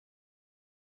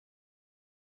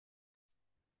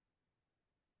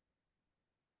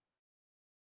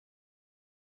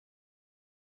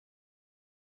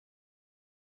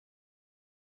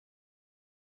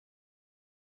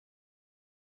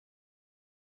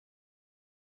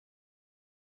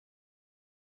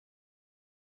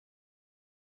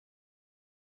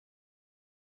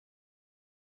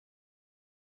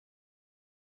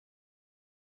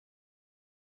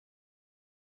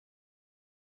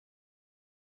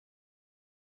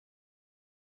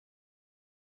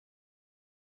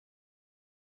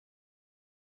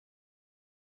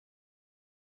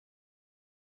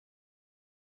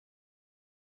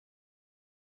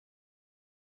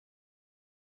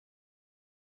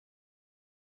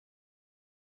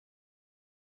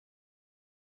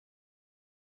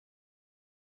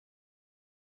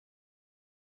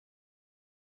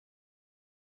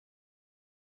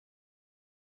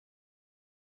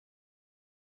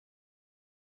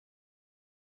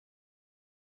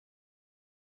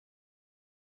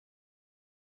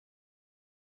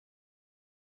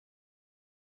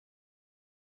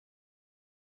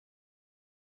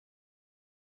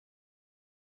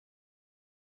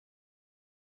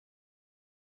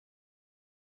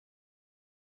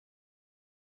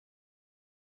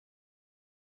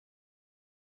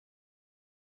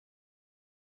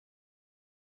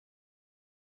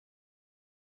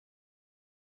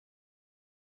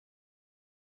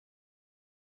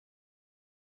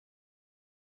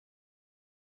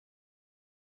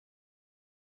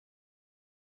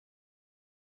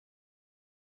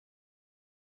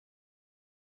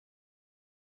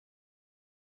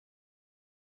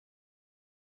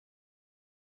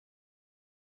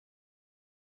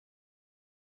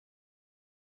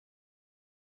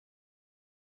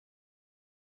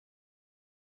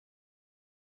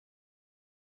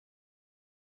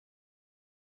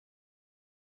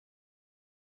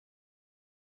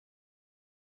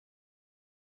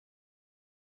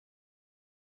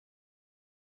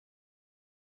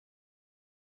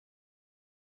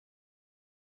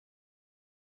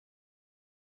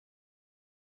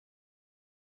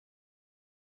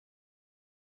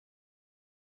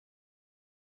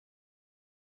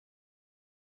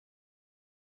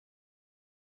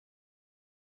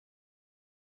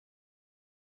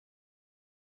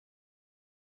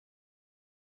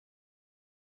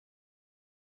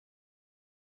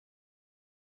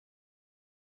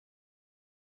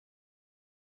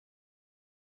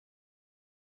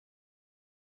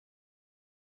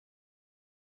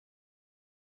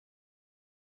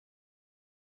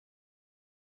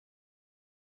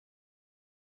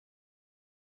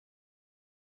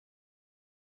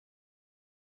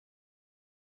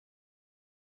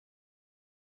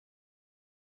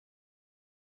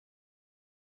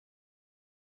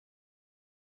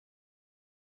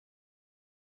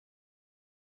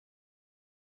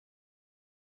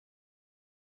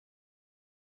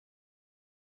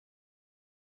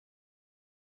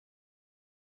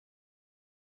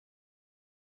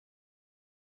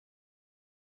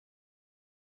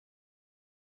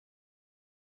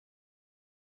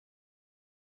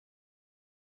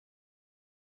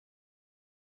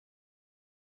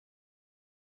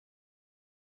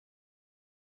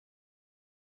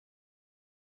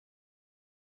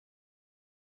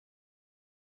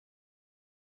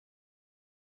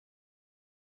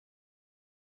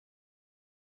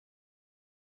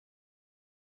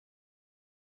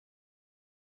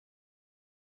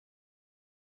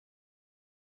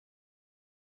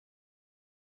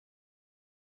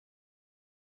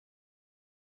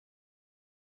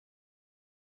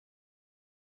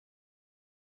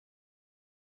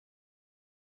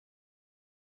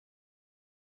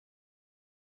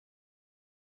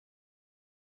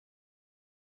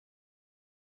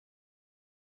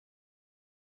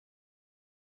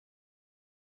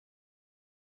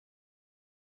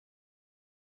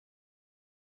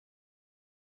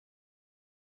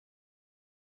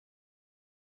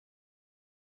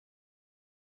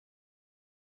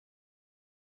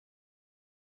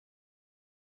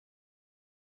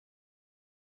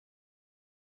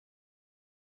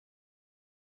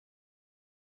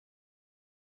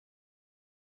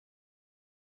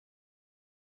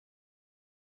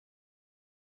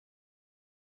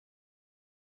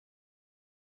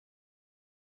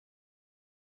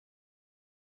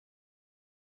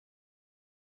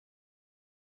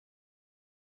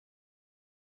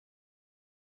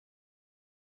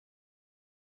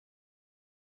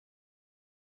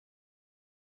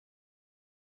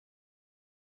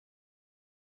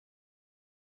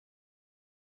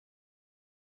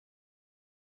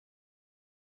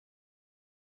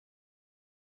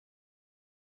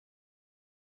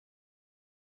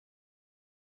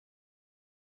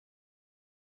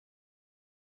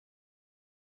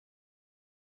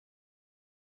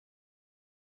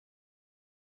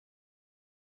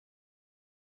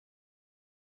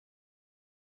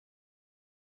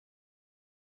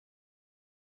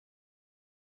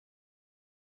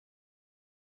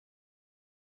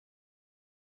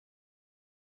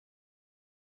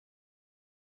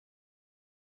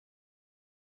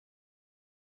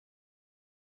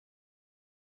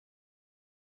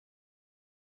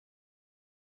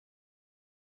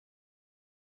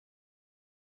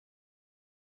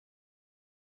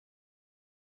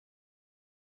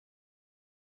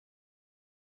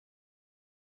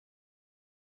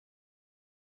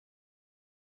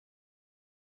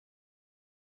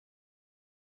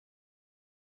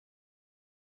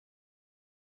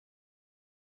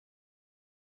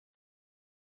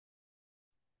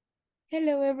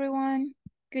Hello, everyone.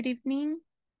 Good evening.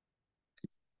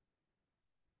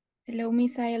 Hello,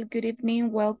 Misael. Good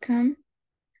evening. Welcome.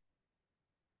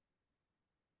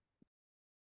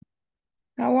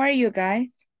 How are you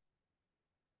guys?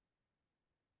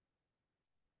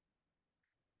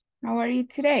 How are you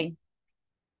today?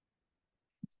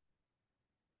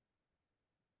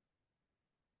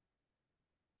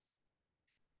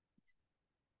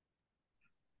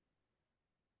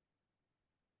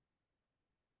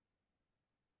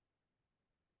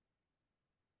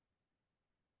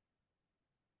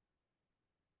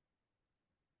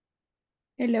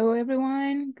 Hello,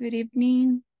 everyone. Good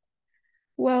evening.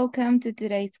 Welcome to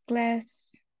today's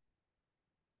class.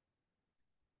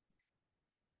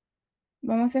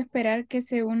 Vamos a esperar que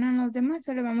se unan los demás.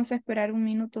 Solo vamos a esperar un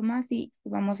minuto más y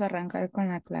vamos a arrancar con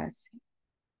la clase.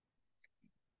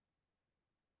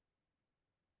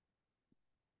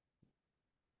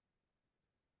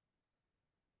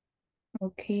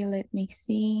 Okay, let me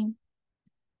see.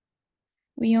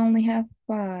 We only have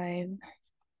 5.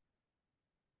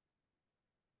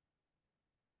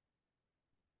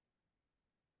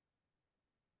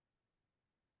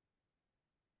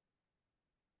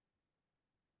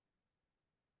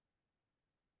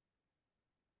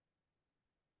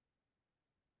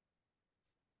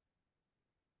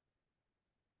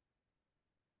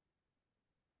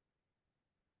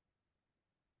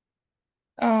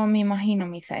 Oh, me imagino,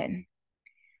 Misael.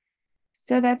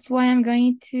 So that's why I'm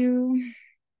going to...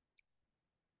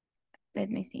 Let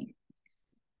me see.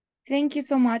 Thank you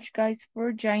so much, guys,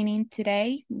 for joining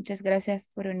today. Muchas gracias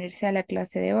por unirse a la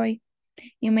clase de hoy.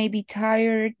 You may be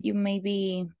tired, you may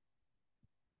be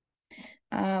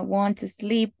want to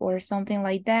sleep or something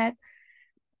like that.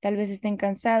 Tal vez estén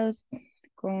cansados,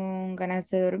 con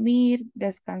ganas de dormir,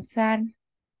 descansar.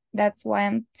 That's why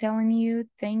I'm telling you,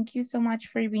 thank you so much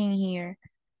for being here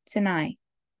tonight.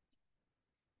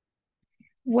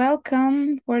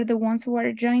 Welcome for the ones who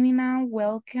are joining now.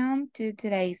 Welcome to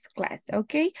today's class,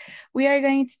 okay? We are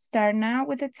going to start now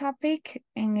with the topic.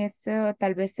 En eso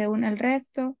tal vez se une el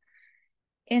resto.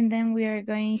 And then we are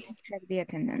going to check the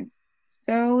attendance.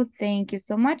 So thank you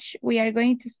so much. We are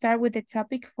going to start with the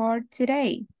topic for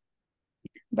today.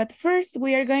 But first,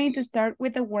 we are going to start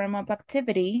with a warm-up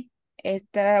activity.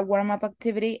 Esta warm-up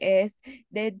activity is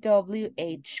the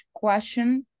WH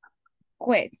question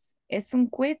quiz. Es un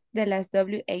quiz de las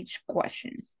WH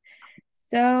questions.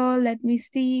 So, let me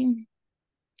see.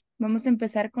 Vamos a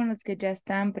empezar con los que ya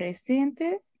están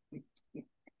presentes.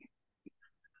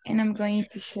 And I'm going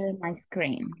to share my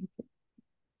screen.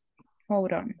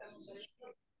 Hold on.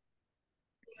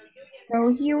 So,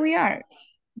 here we are.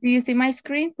 Do you see my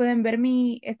screen? ¿Pueden ver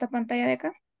esta pantalla de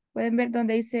acá? ¿Pueden ver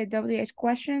donde dice WH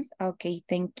questions? Ok,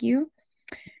 thank you.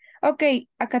 Ok,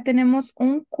 acá tenemos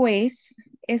un quiz.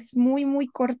 Es muy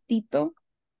cortito.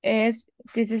 This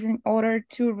is in order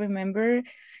to remember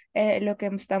lo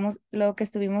que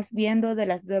estuvimos viendo de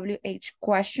las WH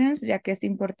questions, ya que es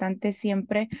importante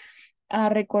siempre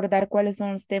recordar cuáles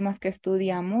son los temas que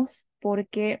estudiamos,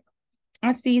 porque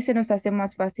así se nos hace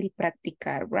más fácil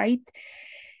practicar, right?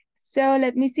 So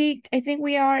let me see. I think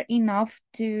we are enough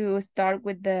to start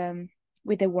with the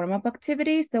warm-up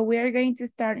activity. So we are going to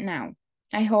start now.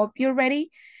 I hope you're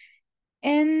ready.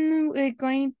 And we're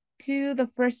going to the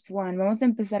first one. Vamos a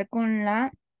empezar con la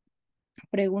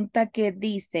pregunta que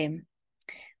dice,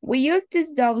 we use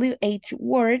this WH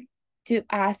word to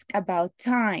ask about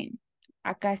time.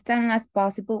 Acá están las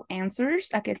possible answers.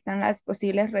 Acá están las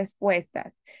posibles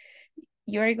respuestas.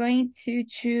 You're going to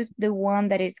choose the one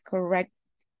that is correct,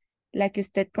 la que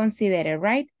usted considere,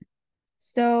 right?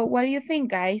 So what do you think,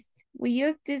 guys? We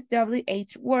use this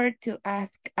WH word to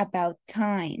ask about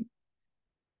time.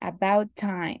 About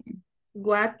time.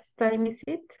 What time is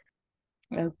it?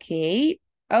 Okay.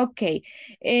 Okay.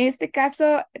 En este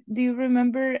caso, do you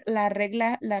remember la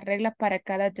regla para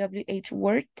cada WH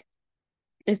word?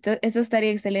 Eso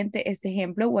estaría excelente, ese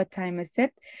ejemplo, what time is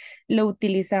it? Lo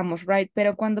utilizamos, right?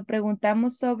 Pero cuando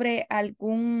preguntamos sobre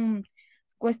algún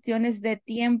cuestiones de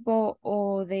tiempo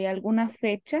o de alguna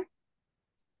fecha.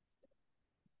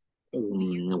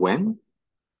 When?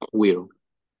 Will.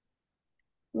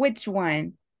 Which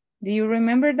one? Do you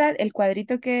remember that? El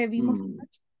cuadrito que vimos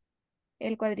anoche.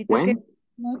 El cuadrito When? que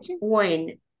anoche.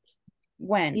 When.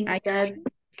 When. In that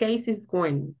case is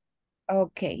when.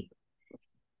 Okay.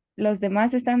 ¿Los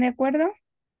demás están de acuerdo?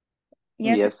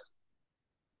 Yes.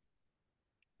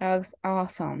 That's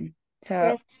awesome. So,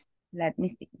 Yes. let me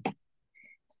see.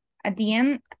 At the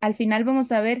end, al final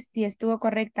vamos a ver si estuvo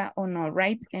correcta o no,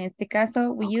 right? En este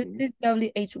caso, we use this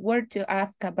WH word to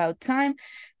ask about time.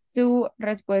 Su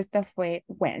respuesta fue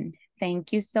when.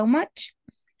 Thank you so much.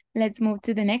 Let's move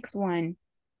to the next one.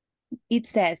 It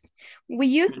says, we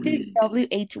use this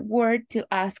WH word to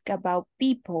ask about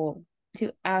people.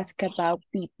 To ask about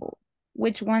people.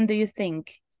 Which one do you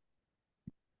think?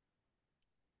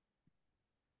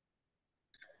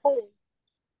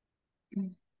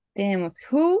 Tenemos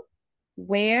who,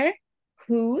 where,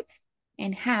 whose,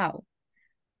 and how.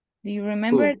 Do you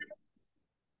remember?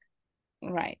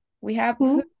 Right. We have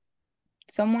who.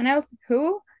 Someone else.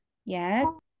 Who? Yes.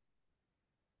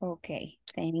 Okay.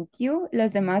 Thank you.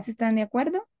 ¿Los demás están de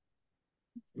acuerdo?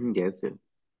 Yes, yes.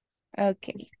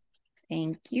 Okay.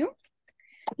 Thank you.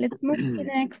 Let's move to the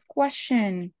next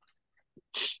question.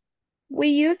 We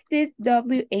use this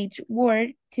WH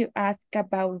word to ask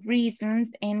about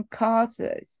reasons and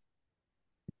causes.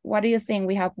 What do you think?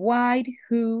 We have why,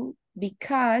 who,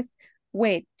 because,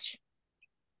 which.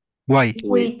 Why?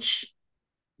 Which.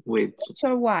 Which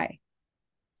or why?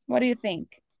 What do you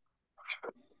think?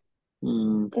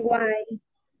 Why.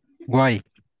 Why?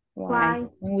 Why?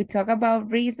 When we talk about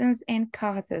reasons and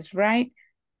causes, right?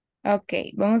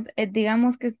 Okay, vamos,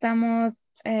 digamos que estamos,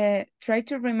 try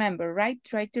to remember, right?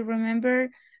 Try to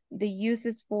remember the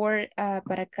uses for,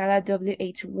 para cada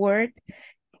WH word.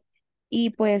 Y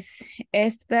pues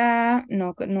esta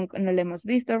nunca no la hemos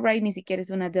visto, right? Ni siquiera es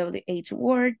una WH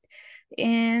word.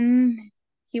 And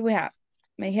here we have,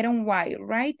 me dijeron why,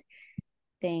 right?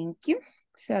 Thank you.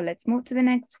 So let's move to the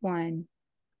next one.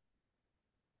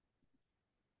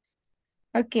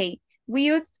 Okay, we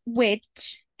use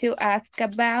which to ask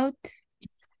about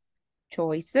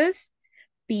choices,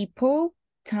 people,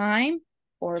 time,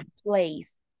 or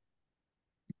place.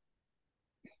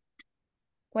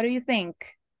 What do you think?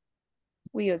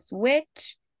 We use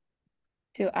which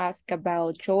to ask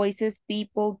about choices,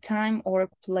 people, time, or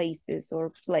places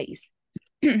or place.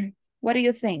 What do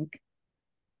you think?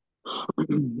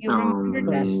 You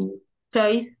remember that?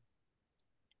 Choice.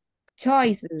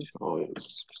 Choices.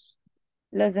 Choice.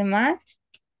 ¿Los demás?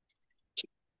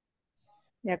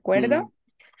 ¿De acuerdo?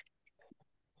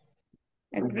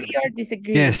 Agree or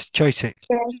disagree? Yes, choices.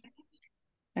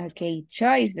 Okay,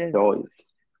 choices.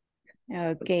 Choice.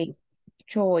 Okay,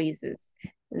 choices.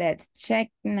 Let's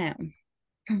check now.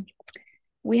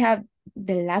 We have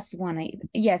the last one.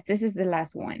 Yes, this is the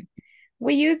last one.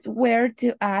 We use where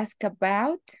to ask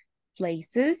about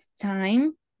places,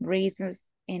 time, reasons,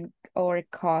 and or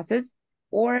causes,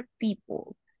 or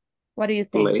people. What do you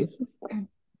think? Places.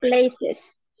 Places.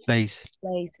 Place.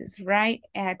 Places, right?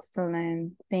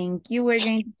 Excellent. Thank you. We're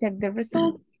going to check the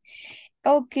result.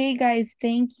 Okay, guys,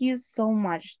 thank you so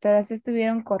much. Todas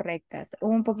estuvieron correctas.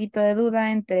 Hubo un poquito de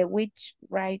duda entre which,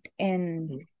 right,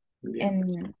 and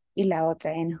y la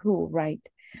otra, and who, right?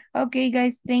 Okay,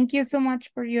 guys, thank you so much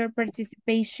for your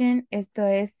participation. Esto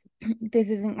es,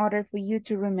 this is in order for you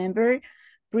to remember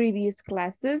previous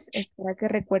classes. Es para que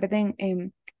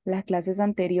recuerden las clases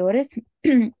anteriores.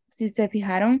 Si se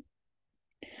fijaron,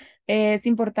 es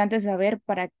importante saber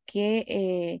para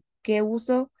qué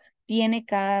uso tiene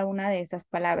cada una de esas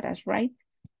palabras, right?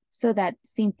 So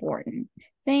that's important.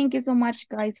 Thank you so much,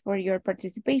 guys, for your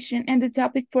participation. And the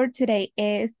topic for today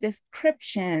is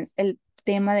descriptions. El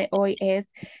tema de hoy es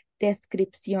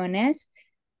descripciones.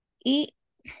 Y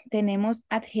tenemos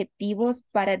adjetivos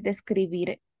para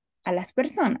describir a las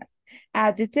personas.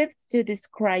 Adjectives to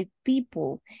describe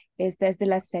people. Esta es de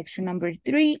la section number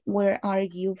 3. Where are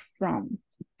you from?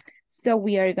 So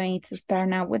we are going to start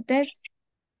now with this.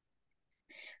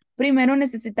 Primero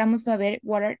necesitamos saber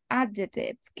what are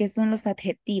adjectives, qué son los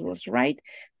adjetivos, right?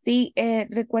 Sí,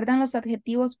 ¿recuerdan los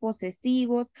adjetivos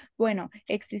posesivos? Bueno,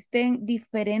 existen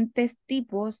diferentes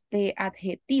tipos de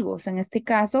adjetivos. En este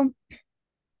caso,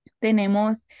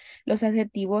 tenemos los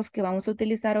adjetivos que vamos a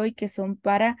utilizar hoy que son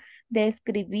para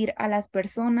describir a las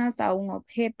personas, a un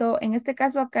objeto. En este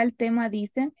caso acá el tema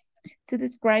dice to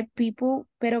describe people,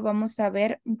 pero vamos a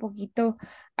ver un poquito,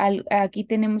 aquí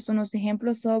tenemos unos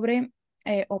ejemplos sobre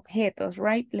objetos,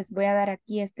 right? Les voy a dar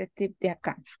aquí este tip de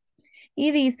acá. Y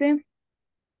dice,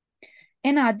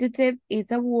 an adjective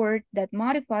is a word that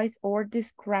modifies or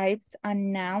describes a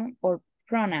noun or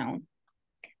pronoun.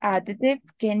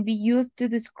 Adjectives can be used to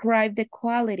describe the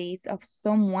qualities of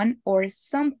someone or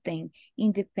something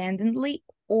independently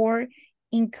or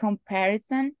in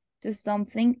comparison to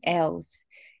something else.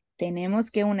 Tenemos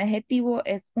que un adjetivo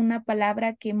es una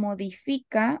palabra que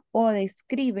modifica o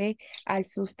describe al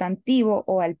sustantivo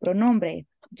o al pronombre.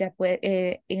 Ya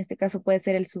puede, en este caso puede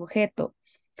ser el sujeto,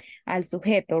 al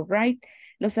sujeto, right?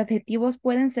 Los adjetivos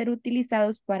pueden ser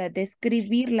utilizados para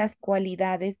describir las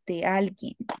cualidades de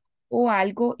alguien o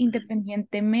algo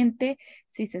independientemente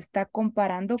si se está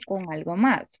comparando con algo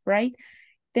más, right?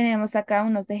 Tenemos acá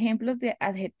unos ejemplos de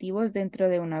adjetivos dentro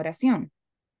de una oración.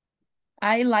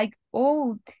 I like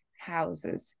old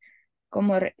houses.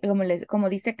 Como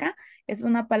dice acá, es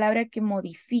una palabra que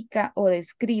modifica o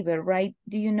describe, right?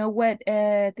 Do you know what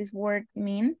this word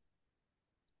mean?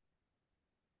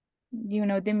 Do you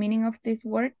know the meaning of this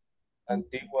word?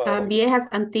 Viejas,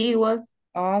 antiguas.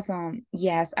 Awesome.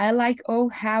 Yes, I like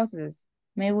old houses.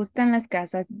 Me gustan las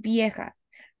casas viejas,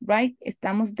 right?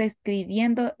 Estamos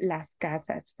describiendo las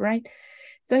casas, right?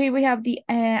 So here we have the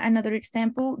another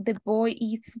example. The boy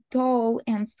is tall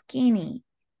and skinny.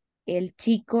 El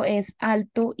chico es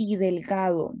alto y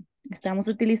delgado. Estamos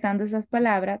utilizando esas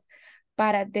palabras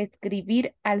para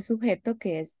describir al sujeto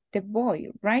que es the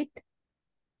boy, right?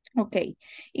 Ok.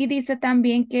 Y dice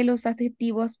también que los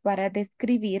adjetivos para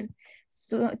describir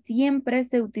siempre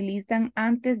se utilizan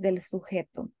antes del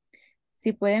sujeto.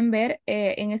 Si pueden ver,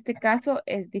 en este caso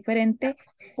es diferente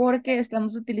porque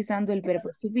estamos utilizando el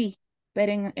verbo to be,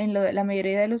 pero la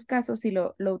mayoría de los casos sí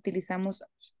lo utilizamos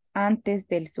antes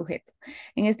del sujeto.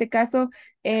 En este caso,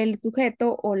 el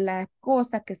sujeto o la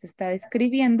cosa que se está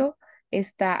describiendo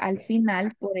está al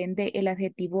final, por ende el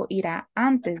adjetivo irá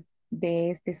antes de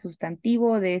este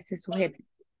sustantivo, de este sujeto.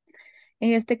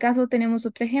 En este caso tenemos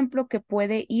otro ejemplo que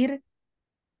puede ir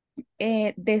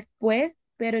después,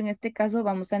 pero en este caso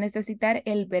vamos a necesitar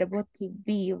el verbo to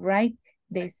be, right?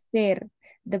 De ser.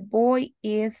 The boy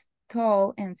is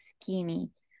tall and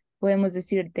skinny. Podemos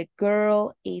decir the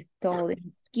girl is tall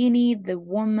and skinny, the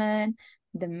woman,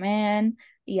 the man,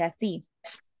 y así.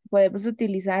 Podemos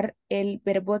utilizar el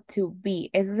verbo to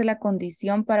be. Esa es la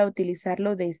condición para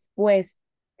utilizarlo después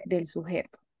del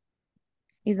sujeto.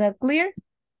 Is that clear?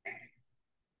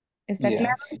 ¿Está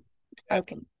claro? Yes.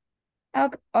 Okay.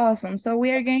 Okay, awesome. So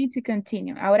we are going to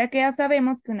continue. Ahora que ya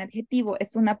sabemos que un adjetivo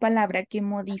es una palabra que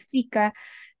modifica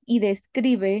y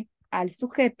describe al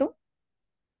sujeto,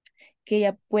 que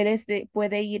ya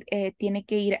puede ir, tiene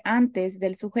que ir antes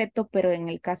del sujeto, pero en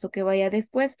el caso que vaya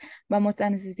después, vamos a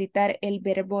necesitar el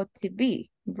verbo to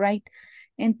be, right?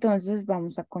 Entonces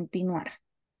vamos a continuar.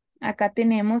 Acá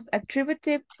tenemos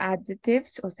attributive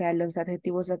adjectives, o sea, los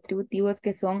adjetivos atributivos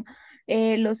que son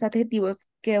los adjetivos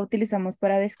que utilizamos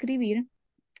para describir.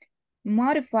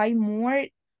 Modify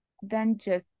more than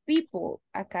just people.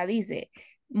 Acá dice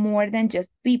more than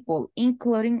just people,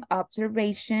 including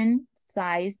observation,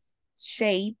 size,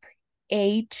 shape,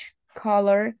 age,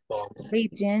 color,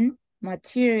 region,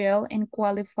 material, and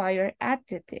qualifier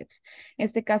adjectives.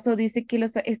 Este caso dice que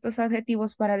estos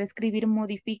adjetivos para describir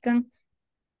modifican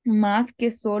más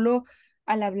que solo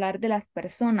al hablar de las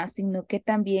personas, sino que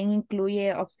también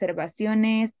incluye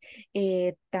observaciones,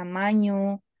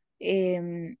 tamaño,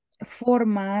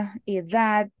 forma,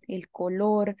 edad, el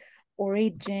color,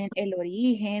 el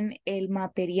origen, el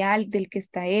material del que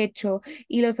está hecho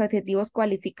y los adjetivos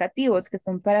cualificativos que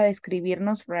son para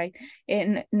describirnos, right,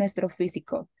 en nuestro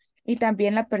físico y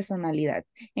también la personalidad.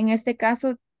 En este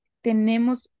caso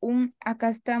acá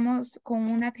estamos con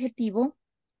un adjetivo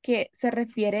que se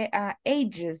refiere a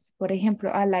ages, por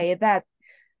ejemplo, a la edad.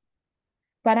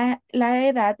 Para la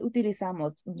edad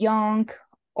utilizamos young,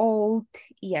 old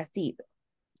y así.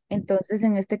 Entonces,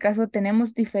 en este caso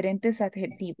tenemos diferentes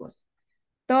adjetivos.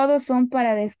 Todos son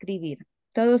para describir.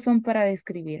 Todos son para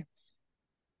describir.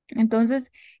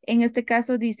 Entonces, en este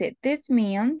caso dice, this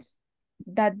means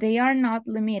that they are not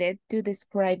limited to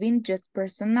describing just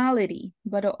personality,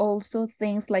 but also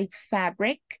things like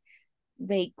fabric,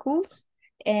 vehicles,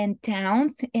 and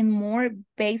towns, and more,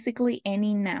 basically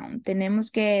any noun.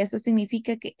 Tenemos que eso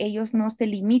significa que ellos no se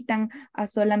limitan a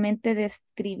solamente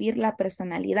describir la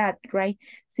personalidad, right?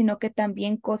 Sino que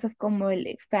también cosas como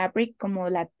el fabric, como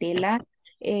la tela,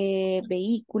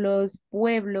 vehículos,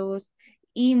 pueblos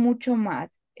y mucho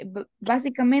más.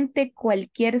 Básicamente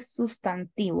cualquier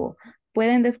sustantivo.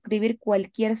 Pueden describir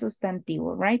cualquier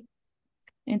sustantivo, right?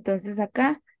 Entonces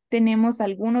acá tenemos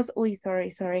algunos,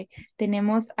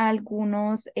 tenemos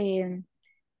algunos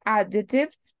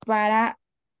adjectives para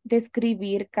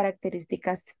describir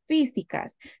características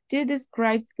físicas. To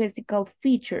describe physical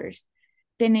features.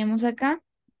 Tenemos acá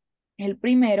el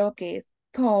primero que es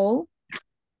tall,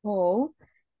 tall.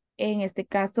 En este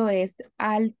caso es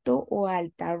alto o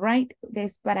alta, right?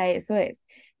 Para eso es.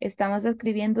 Estamos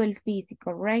describiendo el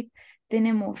físico, right?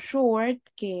 Tenemos short,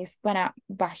 que es para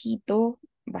bajito,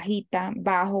 bajita,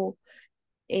 bajo,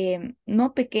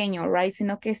 no pequeño, right?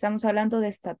 Sino que estamos hablando de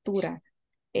estatura.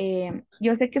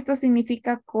 Yo sé que esto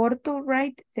significa corto,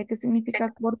 right? Sé que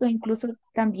significa corto, incluso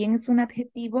también es un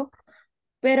adjetivo,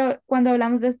 pero cuando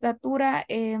hablamos de estatura,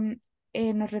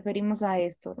 nos referimos a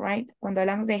esto, right? Cuando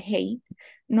hablamos de height,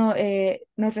 no,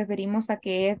 nos referimos a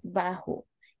que es bajo.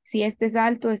 Si este es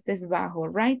alto, este es bajo,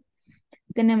 right?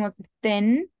 Tenemos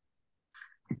thin,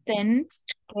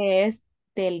 que es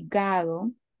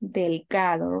delgado,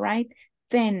 delgado, right?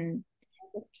 Thin.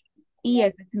 Y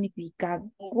eso significa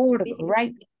gordo,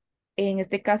 right? En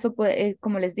este caso, pues,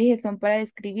 como les dije, son para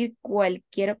describir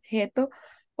cualquier objeto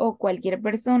o cualquier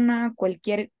persona,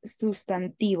 cualquier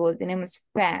sustantivo. Tenemos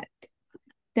fat.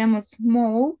 Tenemos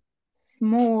small,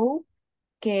 small,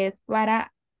 que es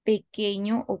para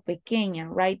pequeño o pequeña,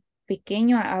 right?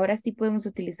 Pequeño, ahora sí podemos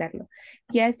utilizarlo.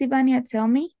 Yes, Ivania, tell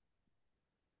me.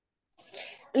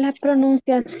 La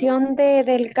pronunciación de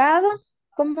delgado,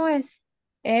 ¿cómo es?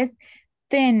 Es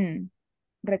thin.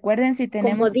 Recuerden si Como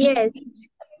tenemos... 10.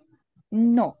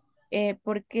 No,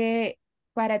 porque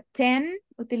para ten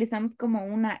utilizamos como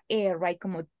una E, right?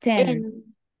 Como ten.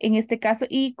 En, En este caso,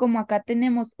 y como acá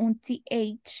tenemos un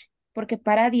TH, porque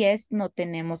para 10 no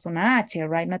tenemos una H,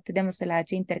 right? No tenemos la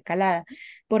H intercalada.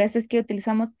 Por eso es que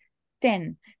utilizamos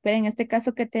ten. Pero en este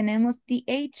caso que tenemos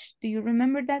TH, do you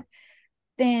remember that?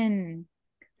 Ten,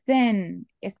 ten.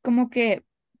 Es como que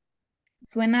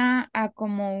suena a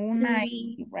como una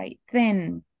I, right?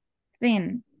 Thin,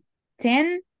 thin,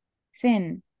 ten,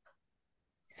 thin.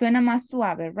 Suena más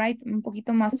suave, right? Un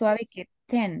poquito más suave que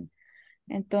ten.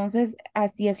 Entonces,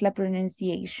 así es la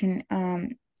pronunciation.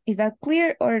 Is that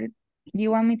clear or do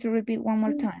you want me to repeat one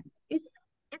more time? it's,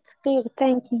 it's clear,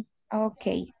 thank you.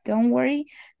 Okay, don't worry.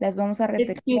 Las vamos a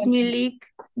repetir. Excuse me, Lick.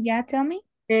 Yeah, tell me.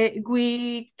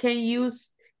 We can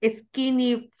use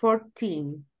skinny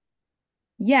 14.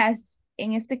 Yes,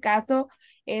 en este caso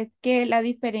es que la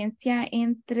diferencia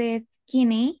entre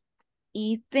skinny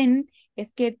y thin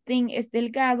es que thin es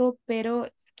delgado, pero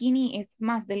skinny es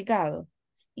más delgado.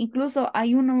 Incluso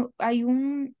hay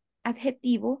un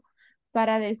adjetivo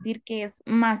para decir que es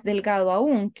más delgado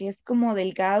aún, que es como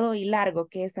delgado y largo,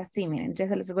 que es así, miren, ya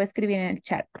se los voy a escribir en el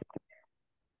chat.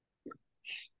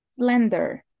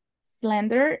 Slender.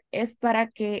 Slender es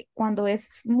para que cuando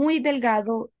es muy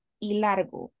delgado y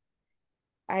largo.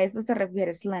 A eso se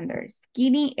refiere slender.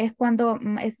 Skinny es cuando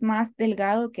es más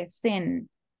delgado que thin.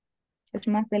 Es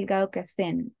más delgado que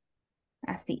thin.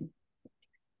 Así.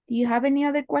 Do you have any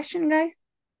other question, guys?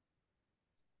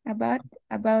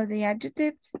 About the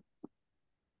adjectives?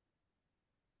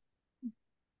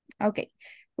 Okay.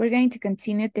 We're going to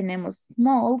continue. Tenemos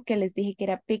small, que les dije que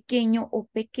era pequeño o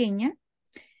pequeña.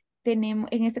 Tenemos,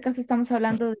 en este caso estamos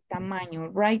hablando de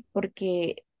tamaño, right?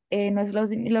 Porque no es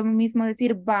lo mismo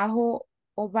decir bajo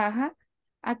o baja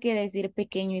a que decir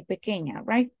pequeño y pequeña,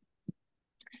 right?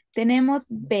 Tenemos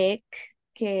big,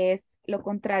 que es lo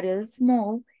contrario de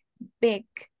small. Big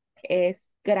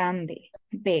es grande,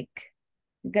 big,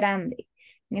 grande.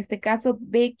 En este caso,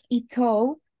 big y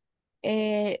tall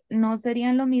no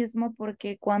serían lo mismo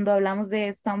porque cuando hablamos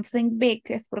de something big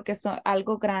es porque es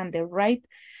algo grande, right?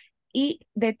 Y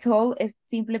de tall es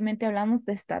simplemente hablamos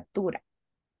de estatura.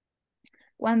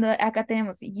 Cuando acá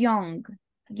tenemos young,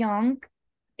 young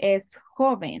es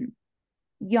joven,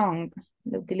 young.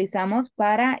 Lo utilizamos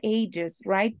para ages,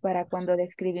 right? Para cuando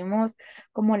describimos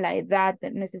como la edad,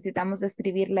 necesitamos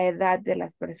describir la edad de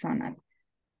las personas.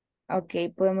 Ok,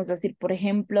 podemos decir, por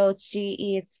ejemplo, she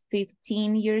is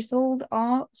 15 years old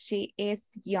o she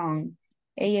is young.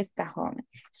 Ella está joven.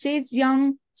 She is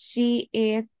young, she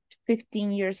is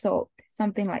 15 years old,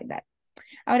 something like that.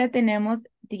 Ahora tenemos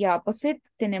the opposite,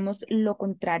 tenemos lo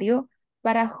contrario.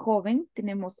 Para joven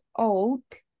tenemos old,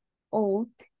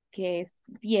 old, que es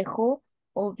viejo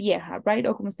o vieja, right?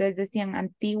 O como ustedes decían,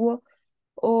 antiguo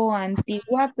o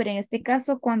antigua, pero en este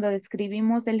caso cuando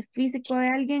describimos el físico de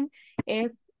alguien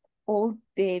es old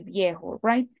de viejo,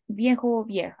 right? Viejo o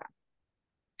vieja.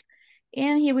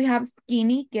 And here we have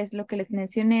skinny, que es lo que les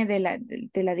mencioné de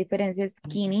la diferencia.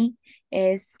 Skinny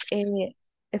es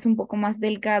un poco más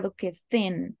delgado que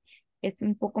thin. Es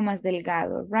un poco más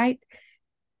delgado, right?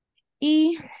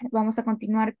 Y vamos a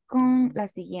continuar con la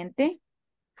siguiente,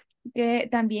 que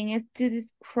también es to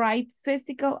describe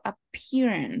physical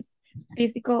appearance.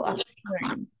 Physical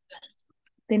appearance.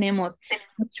 Tenemos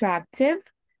attractive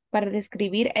para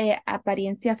describir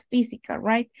apariencia física,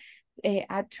 right?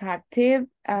 Attractive,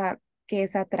 que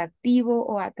es atractivo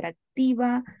o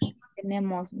atractiva.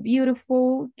 Tenemos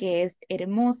beautiful, que es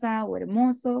hermosa o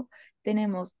hermoso.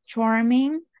 Tenemos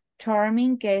charming,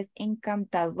 charming, que es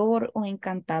encantador o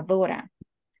encantadora.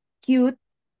 Cute,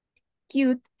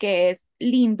 cute, que es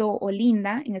lindo o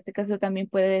linda. En este caso también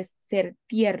puede ser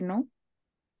tierno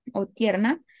o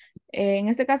tierna. En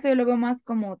este caso yo lo veo más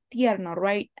como tierno,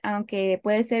 right? Aunque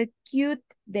puede ser cute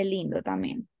de lindo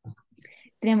también.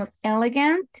 Tenemos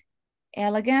elegant,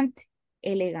 elegant,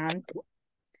 elegante.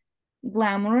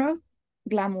 Glamorous,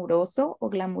 glamuroso o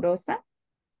glamurosa.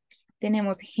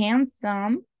 Tenemos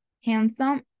handsome,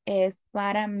 handsome es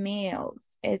para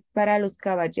males, es para los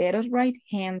caballeros, right?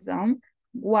 Handsome.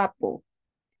 guapo.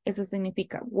 Eso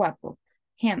significa guapo.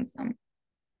 Handsome.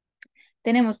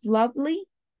 Tenemos lovely.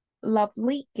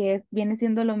 Lovely, que viene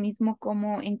siendo lo mismo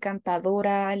como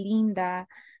encantadora, linda,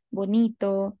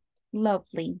 bonito.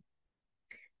 Lovely.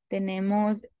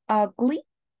 Tenemos ugly,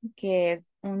 que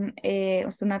es un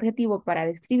adjetivo para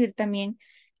describir también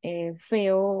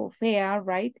feo, fea,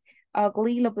 right?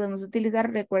 Ugly lo podemos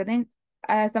utilizar, recuerden,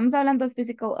 estamos hablando de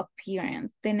physical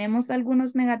appearance. ¿Tenemos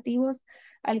algunos negativos,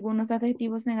 algunos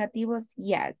adjetivos negativos?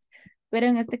 Yes. Pero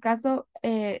en este caso,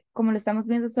 como lo estamos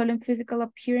viendo solo en physical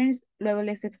appearance, luego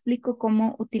les explico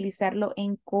cómo utilizarlo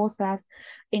en cosas,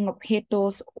 en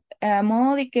objetos, a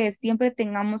modo de que siempre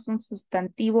tengamos un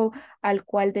sustantivo al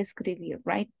cual describir,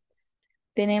 right?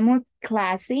 Tenemos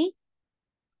classy,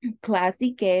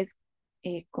 classy que es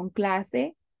con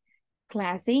clase,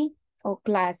 classy o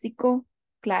clásico,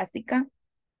 clásica.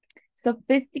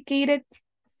 Sophisticated,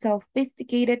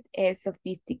 sophisticated es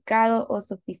sofisticado o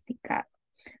sofisticado.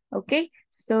 Okay,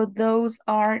 so those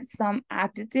are some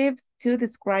adjectives to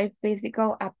describe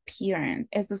physical appearance.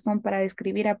 Esos son para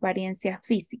describir apariencia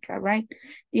física, right?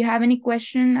 Do you have any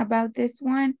question about this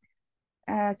one?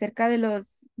 Acerca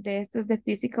de estos de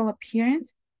physical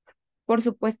appearance. Por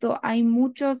supuesto, hay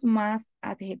muchos más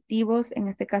adjetivos. En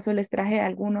este caso les traje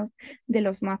algunos de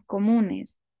los más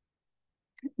comunes.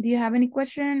 Do you have any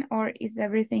question or is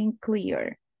everything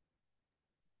clear?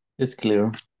 It's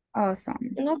clear.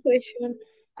 Awesome. No question.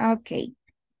 Okay.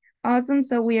 Awesome.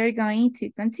 So we are going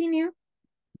to continue.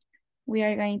 We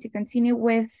are going to continue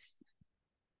with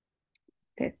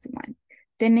this one.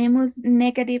 Tenemos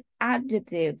negative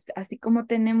adjectives, así como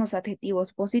tenemos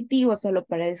adjetivos positivos solo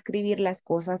para describir las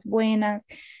cosas buenas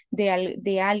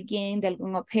de alguien, de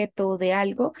algún objeto, de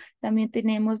algo. También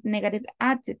tenemos negative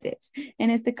adjectives. En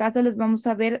este caso los vamos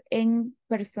a ver en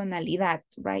personalidad,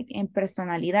 right? En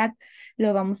personalidad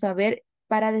lo vamos a ver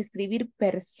para describir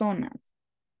personas.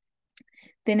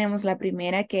 Tenemos la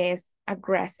primera que es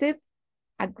aggressive,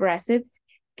 aggressive,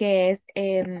 que es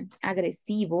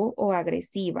agresivo o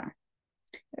agresiva.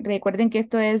 Recuerden que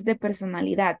esto es de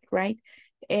personalidad, right?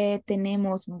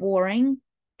 Tenemos boring,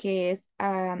 que es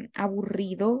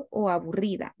aburrido o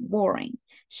aburrida, boring.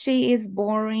 She is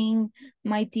boring,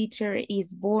 my teacher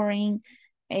is boring,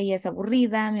 ella es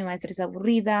aburrida, mi maestra es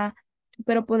aburrida,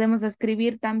 pero podemos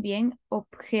escribir también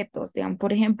objetos, digamos,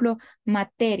 por ejemplo,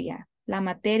 materia, la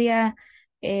materia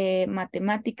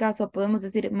matemáticas o podemos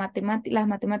decir las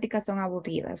matemáticas son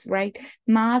aburridas, right?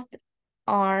 Math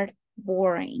are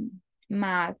boring.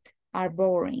 Math are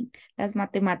boring. Las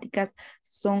matemáticas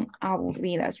son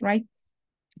aburridas, right?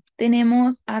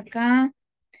 Tenemos acá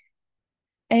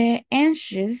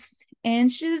anxious.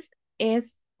 Anxious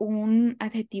es un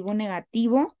adjetivo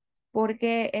negativo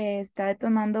porque está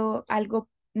detonando algo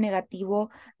negativo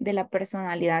de la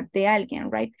personalidad de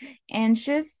alguien, right?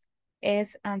 Anxious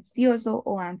es ansioso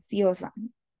o ansiosa.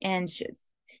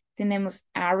 Anxious. Tenemos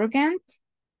arrogant,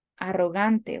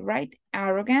 arrogante, right?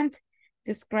 Arrogant,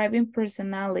 describing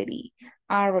personality,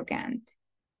 arrogant.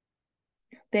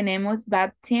 Tenemos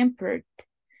bad-tempered.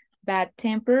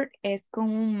 Bad-tempered es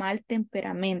con un mal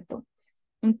temperamento,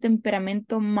 un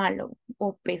temperamento malo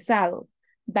o pesado,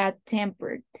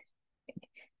 bad-tempered.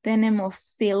 Tenemos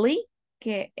silly,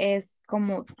 que es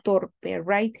como torpe,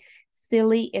 right?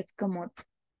 Silly es como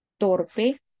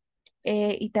torpe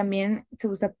y también se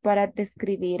usa para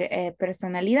describir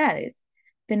personalidades.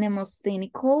 Tenemos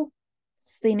cynical,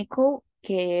 cynical,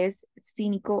 que es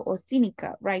cínico o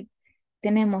cínica, right?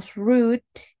 Tenemos rude,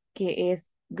 que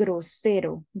es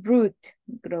grosero, rude,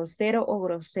 grosero o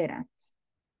grosera.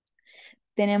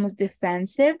 Tenemos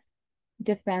defensive,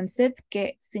 defensive,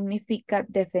 que significa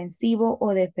defensivo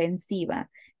o defensiva.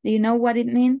 Do you know what it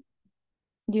means?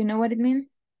 Do you know what it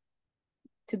means?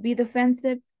 To be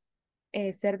defensive,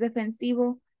 ser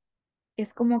defensivo,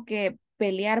 es como que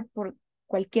pelear por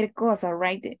cualquier cosa,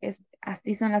 right?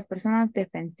 Así son las personas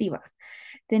defensivas.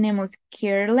 Tenemos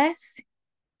careless.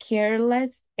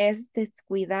 Careless es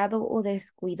descuidado o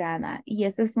descuidada. Y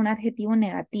ese es un adjetivo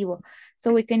negativo.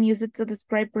 So we can use it to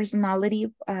describe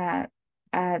personality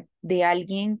de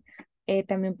alguien.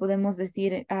 También podemos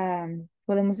decir,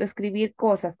 podemos describir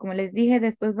cosas. Como les dije,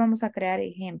 después vamos a crear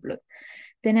ejemplos.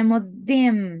 Tenemos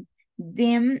dim.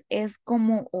 Dim es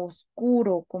como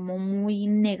oscuro, como muy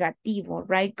negativo,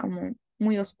 right? Como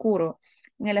muy oscuro,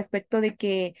 en el aspecto de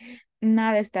que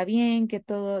nada está bien, que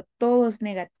todo es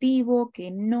negativo, que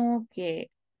no,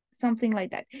 que something like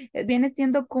that. Viene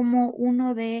siendo como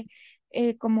uno de,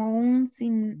 como un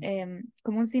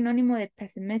sinónimo de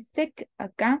pessimistic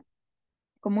acá.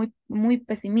 como muy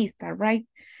pesimista, right?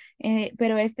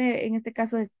 Pero en este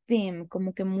caso es dim,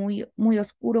 como que muy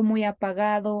oscuro, muy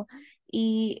apagado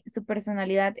y su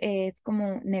personalidad es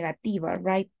como negativa,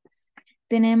 right?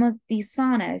 Tenemos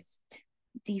dishonest.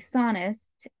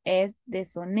 Dishonest es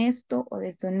deshonesto o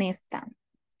deshonesta.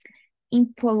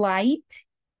 Impolite.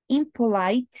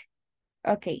 Impolite.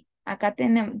 Ok, acá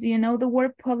tenemos, do you know the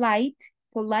word polite?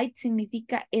 Polite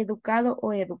significa educado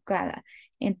o educada.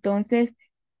 Entonces,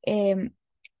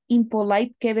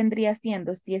 impolite, ¿qué vendría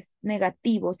siendo? Si es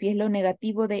negativo, si es lo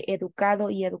negativo de educado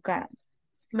y educada.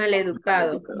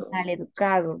 Maleducado.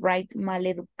 Maleducado, right?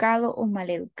 Maleducado o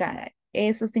maleducada.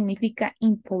 Eso significa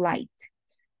impolite.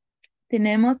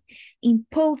 Tenemos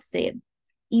impulsive.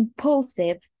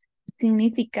 Impulsive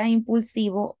significa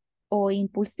impulsivo o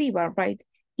impulsiva, right?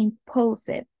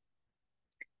 Impulsive.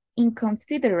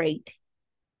 Inconsiderate.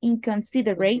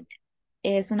 Inconsiderate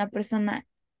es una persona,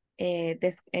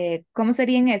 ¿cómo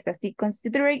sería en esta? Si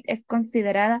considerate es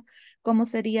considerada, ¿cómo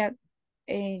sería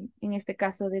en este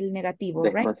caso del negativo,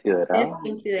 right? Desconsiderado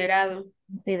Desconsiderado. o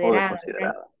Considerada, right?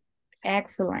 desconsiderado.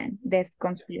 Excellent.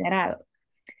 Desconsiderado.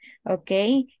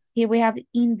 Okay. Here we have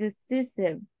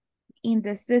indecisive.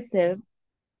 Indecisive,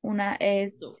 una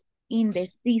es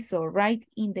indeciso, right?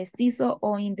 Indeciso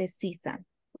o indecisa.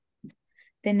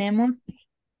 Tenemos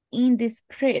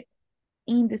indiscreet.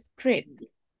 Indiscreet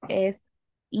es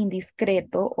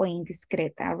indiscreto o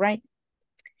indiscreta, right?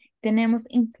 Tenemos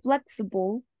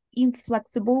inflexible.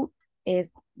 Inflexible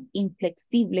es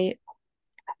inflexible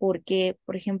porque,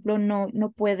 por ejemplo,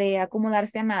 no puede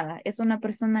acomodarse a nada. Es una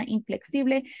persona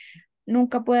inflexible,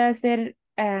 nunca puede hacer,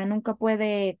 nunca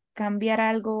puede cambiar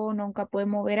algo, nunca puede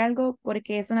mover algo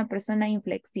porque es una persona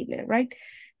inflexible, right?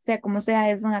 Sea como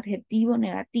sea, es un adjetivo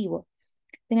negativo.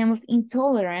 Tenemos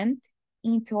intolerant,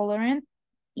 intolerant,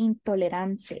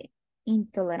 intolerante,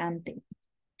 intolerante.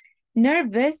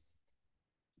 Nervous,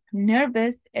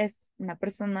 nervous es una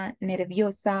persona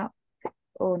nerviosa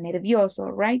o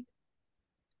nervioso, right?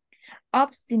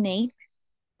 Obstinate,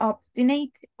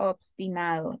 obstinate,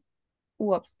 obstinado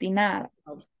u obstinada.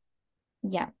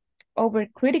 Ya.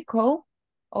 Overcritical,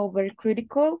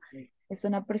 overcritical es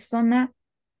una persona,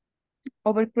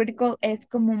 overcritical es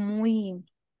como muy,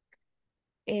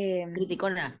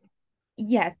 Criticona.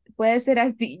 yes, puede ser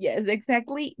así, yes,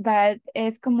 exactly, but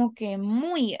es como que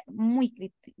muy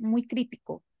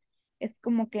crítico. Es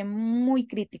como que muy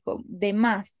crítico, de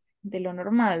más de lo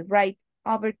normal, right?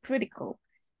 Overcritical.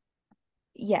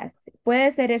 Yes,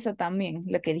 puede ser eso también,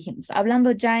 lo que dijimos.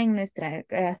 Hablando ya en nuestra,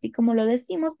 así como lo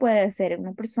decimos, puede ser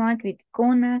una persona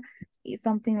criticona y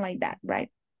something like that, right?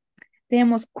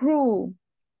 Tenemos cruel,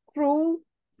 cruel,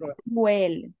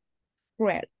 cruel,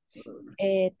 cruel.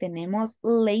 Tenemos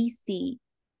lazy.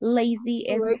 Lazy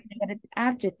es Cruel. an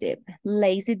adjective.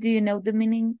 Lazy, do you know the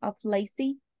meaning of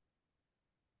lazy?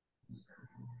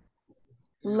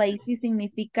 Lazy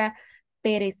significa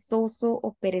perezoso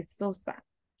o perezosa.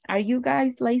 Are you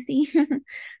guys lazy?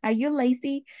 Are you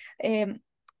lazy?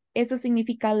 Eso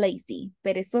significa lazy,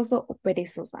 perezoso o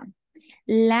perezosa.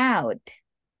 Loud.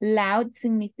 Loud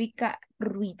significa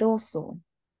ruidoso,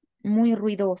 muy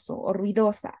ruidoso o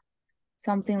ruidosa.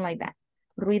 Something like that.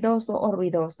 Ruidoso o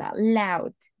ruidosa.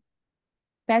 Loud.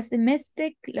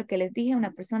 Pessimistic, lo que les dije,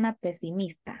 una persona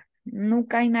pesimista.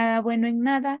 Nunca hay nada bueno en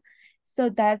nada.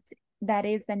 So that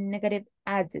is a negative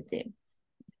adjective.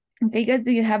 Okay, guys,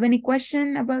 do you have any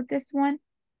question about this one?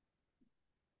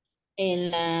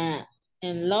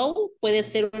 En low puede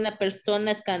ser una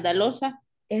persona escandalosa.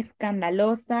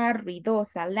 Escandalosa,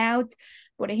 ruidosa, loud,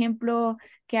 por ejemplo,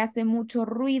 que hace mucho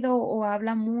ruido o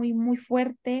habla muy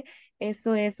fuerte,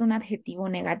 eso es un adjetivo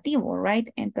negativo, right?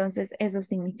 Entonces, eso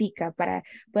significa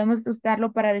podemos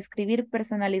usarlo para describir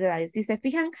personalidades. Si se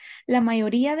fijan, la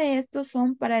mayoría de estos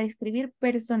son para describir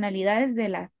personalidades de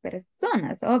las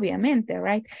personas, obviamente,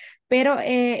 right? Pero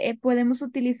podemos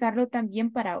utilizarlo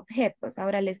también para objetos.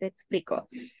 Ahora les explico.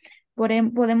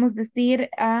 Podemos decir,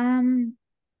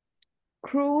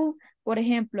 cruel, por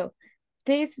ejemplo,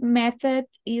 this method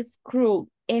is cruel.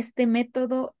 Este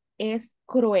método es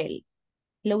cruel.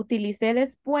 ¿Lo utilicé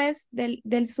después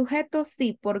del sujeto?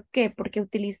 Sí. ¿Por qué? Porque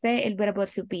utilicé el verbo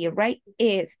to be, right?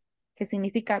 Is, que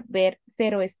significa ver,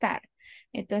 ser o estar.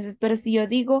 Entonces, pero si yo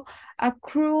digo a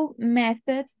cruel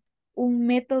method, un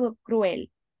método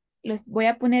cruel, los voy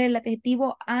a poner el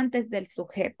adjetivo antes del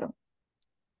sujeto.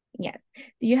 Yes.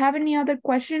 Do you have any other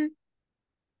question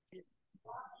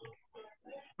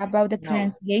about the No.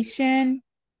 pronunciation?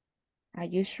 Are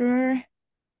you sure?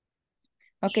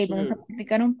 Ok, vamos a Sure.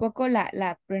 practicar un poco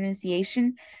la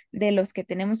pronunciation de los que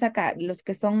tenemos acá, los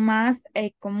que son más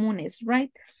comunes,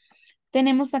 right?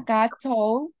 Tenemos acá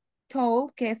tall,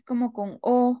 tall, que es como con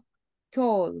O,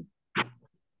 tall,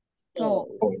 tall.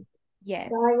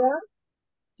 Yes,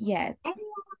 yes.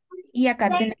 Y acá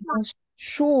tenemos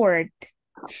short,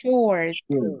 short,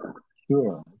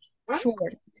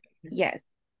 short. Yes,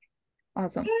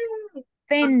 awesome.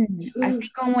 Thin, así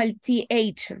como el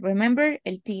TH, remember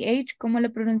el TH, ¿cómo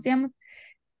lo pronunciamos?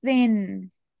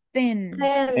 Thin, thin,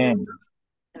 Then,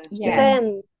 yes,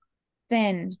 then,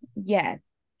 thin, yes.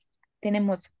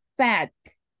 Tenemos fat,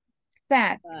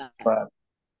 fat,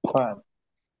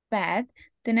 fat.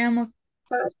 Tenemos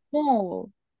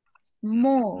small,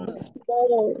 small.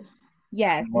 small,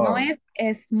 Yes, no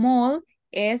es small,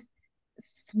 es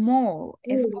small.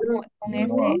 Es como con ese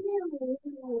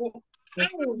small.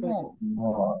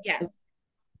 Yes.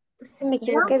 si me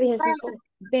equivoqué, dije small.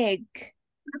 Big,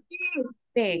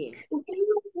 big, big.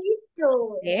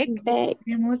 Big,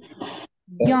 Tenemos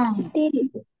young,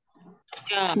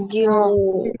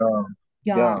 young,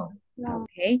 young.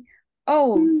 Okay.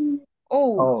 Old,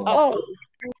 old, old,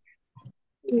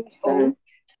 old.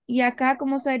 Y acá,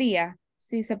 ¿cómo sería?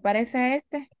 Si se parece a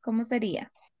este, ¿cómo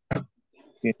sería?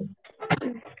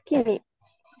 skinny,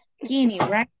 Skinny,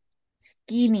 right?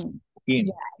 Skinny.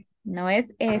 Yes. No es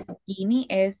skinny,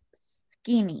 es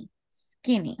skinny.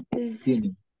 Skinny.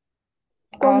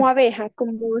 como Ah, abeja,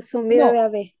 como zumbido no, de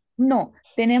abeja. no.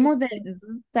 Tenemos el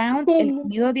sound, el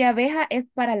sonido de abeja es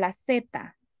para la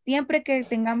Z. Siempre que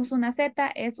tengamos una Z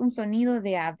es un sonido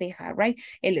de abeja, right?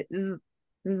 El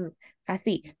z,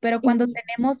 así. Pero cuando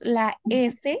tenemos la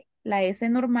S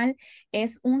normal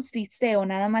es un siseo,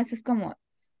 nada más es como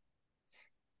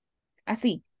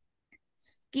así.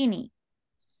 Skinny,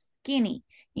 skinny.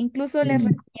 Incluso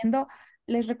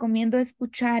les recomiendo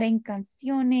escuchar en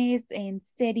canciones, en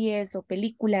series o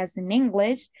películas en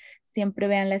English. Siempre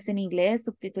véanlas en inglés,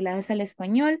 subtituladas al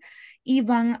español, y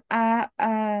van a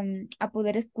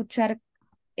poder escuchar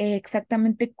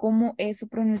exactamente cómo es su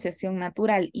pronunciación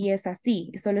natural. Y es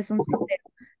así, solo es un sistema.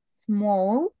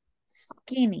 Small,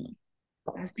 skinny.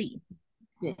 Así.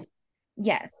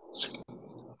 Yes.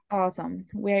 Awesome.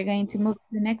 We're going to move to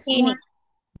the next one.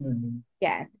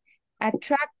 Yes.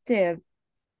 Attractive.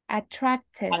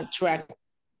 Attractive.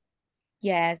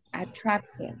 Yes,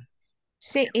 attractive.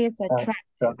 She is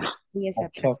attractive. She is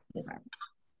attractive.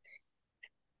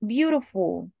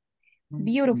 Beautiful.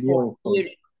 Beautiful.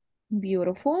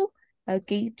 Beautiful.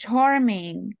 Okay.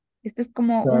 Charming. Este es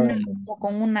como una, como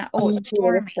con una O.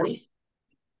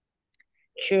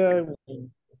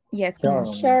 Charming. Yes,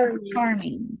 como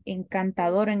charming.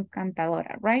 Encantador,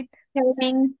 encantadora, right?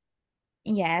 Charming,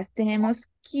 Yes, tenemos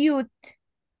cute.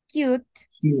 Cute.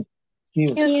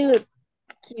 cute,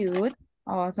 Cute.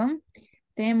 Awesome.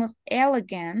 Tenemos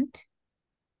elegant.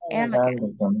 Elegant.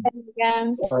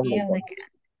 elegant, Elegant.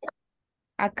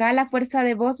 Acá la fuerza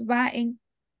de voz va en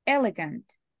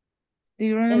elegant. Do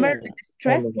you remember the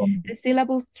stress? The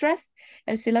syllable stress.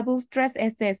 El syllable stress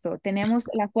es eso. Tenemos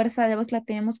la fuerza de voz la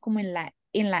tenemos como en la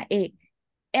E.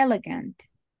 Elegant.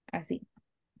 Así.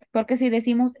 Porque si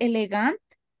decimos elegant,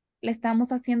 le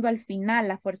estamos haciendo al final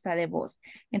la fuerza de voz.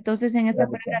 Entonces en esta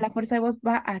palabra la fuerza de voz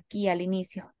va aquí al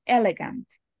inicio. Elegant.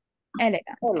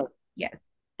 Elegant. Yes.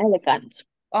 elegant,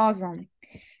 Awesome.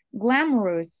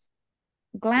 Glamorous.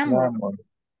 Glamorous.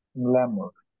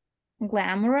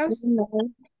 Glamorous.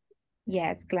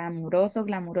 Yes, glamuroso,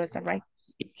 glamurosa, right?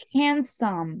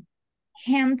 Handsome.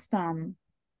 Handsome.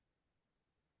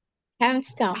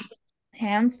 handsome,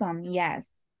 Handsome,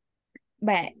 yes.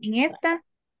 Vale,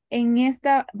 en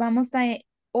esta vamos a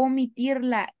omitir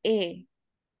la E.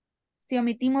 Si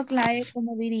omitimos la E,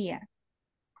 ¿cómo diría?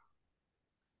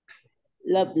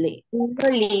 Lovely.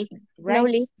 lovely,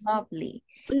 Right? Lovely.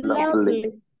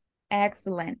 lovely,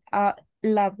 Excellent.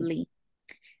 Lovely.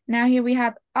 Now here we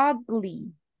have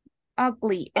ugly.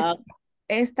 Ugly.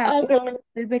 Esta U ugly,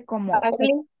 se vuelve como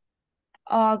ugly,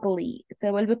 ugly.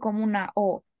 Se vuelve como una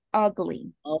O.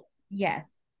 Ugly. Yes.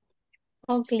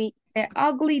 ugly, The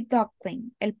ugly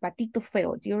duckling. El patito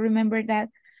feo. Do you remember that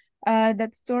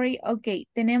story? Okay.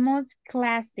 Tenemos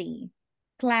classy.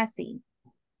 Classy.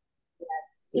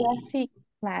 classy,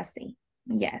 Classy.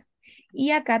 Yes.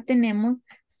 Y acá tenemos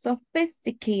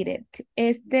sophisticated.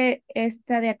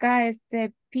 Esta de acá,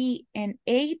 este P and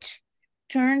H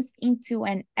turns into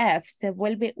an F. Se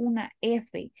vuelve una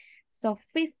F.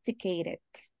 Sophisticated.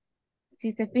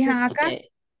 Si se fijan acá,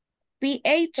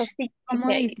 PH, ¿cómo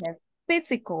dice?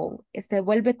 Physical. Se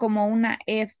vuelve como una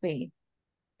F.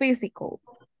 Physical.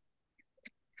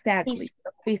 Exactly.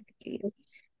 Sophisticated.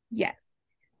 Yes.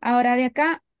 Ahora de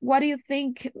acá, what do you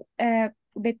think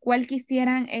de cuál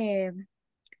quisieran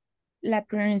la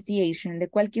pronunciation? ¿De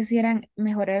cuál quisieran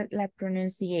mejorar la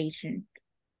pronunciation?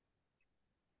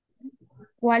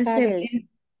 ¿Cuál se Karen. ve?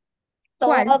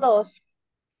 ¿Cuál? Todos.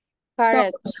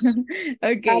 Karen.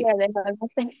 Okay. Karen, no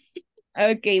sé.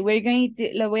 Okay, we're going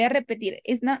to, lo voy a repetir.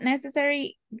 It's not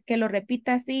necessary que lo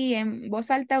repita así en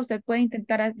voz alta. Usted puede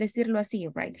intentar decirlo así,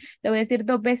 right? Lo voy a decir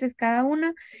 2 veces cada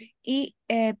una y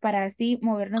para así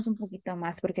movernos un poquito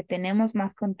más porque tenemos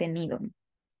más contenido.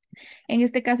 En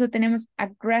este caso tenemos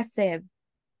aggressive,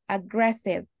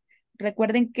 aggressive.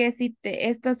 Recuerden que si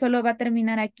esto solo va a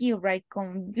terminar aquí, right,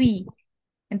 con V.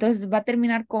 Entonces va a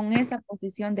terminar con esa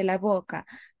posición de la boca.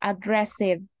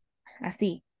 Aggressive,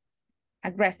 así,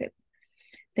 aggressive.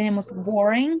 Tenemos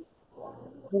boring,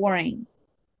 boring.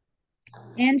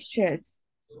 Anxious,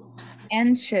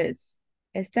 anxious.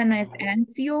 Esta no es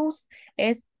anxious,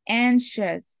 es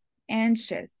anxious,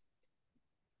 anxious.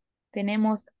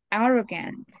 Tenemos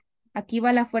arrogant. Aquí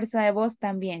va la fuerza de voz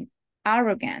también.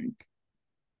 Arrogant.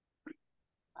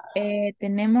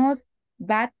 Tenemos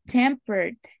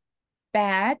bad-tempered,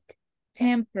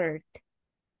 bad-tempered,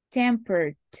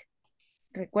 tempered.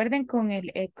 Recuerden con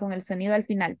el sonido al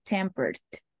final, tempered.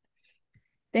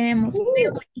 Tenemos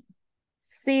silly,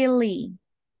 silly,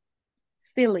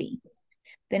 silly.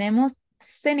 Tenemos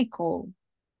cynical,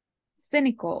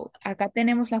 cynical. Acá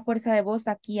tenemos la fuerza de voz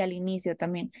aquí al inicio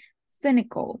también.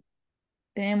 Cynical.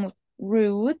 Tenemos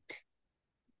rude,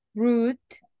 rude.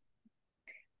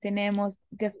 Tenemos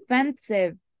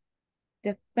defensive,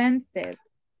 defensive.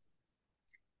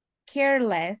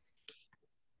 Careless,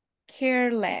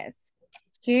 careless,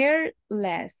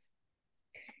 careless.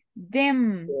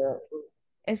 Dim.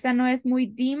 Esta no es muy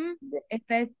dim,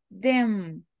 esta es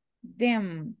dim,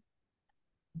 dim.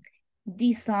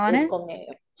 Dishonest.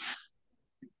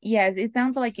 Yes, it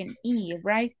sounds like an E,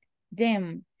 right?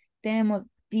 Dim. Tenemos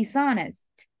dishonest,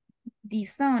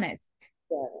 dishonest.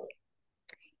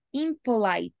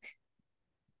 Impolite,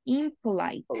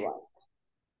 impolite.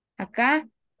 Acá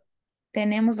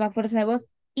tenemos la fuerza de voz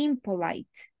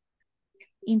impolite.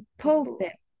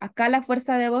 Impulsive. Acá la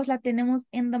fuerza de voz la tenemos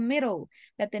in the middle.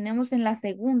 La tenemos en la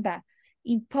segunda.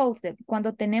 Impulsive.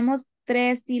 Cuando tenemos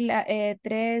tres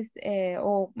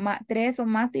o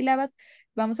más sílabas,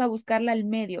 vamos a buscarla al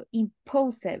medio.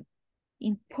 Impulsive.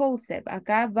 Impulsive.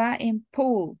 Acá va en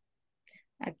pull.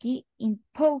 Aquí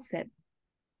impulsive.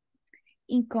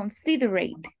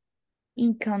 Inconsiderate.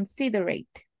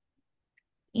 Inconsiderate.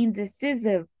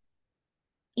 Indecisive.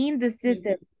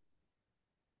 Indecisive.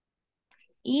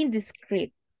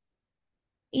 Indiscreet.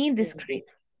 Indiscreet.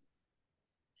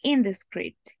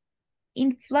 Indiscreet.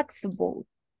 Inflexible.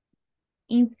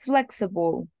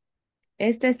 Inflexible.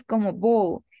 Este es como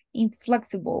bold.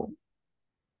 Inflexible.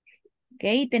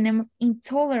 Ok, tenemos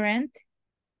intolerant.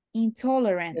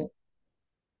 Intolerant.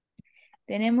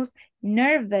 Tenemos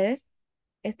nervous.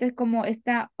 Este es como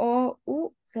esta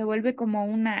O-U se vuelve como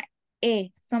una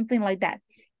E. Something like that.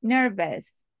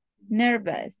 Nervous.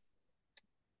 Nervous.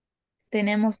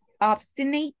 Tenemos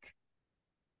obstinate.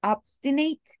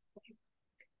 Obstinate.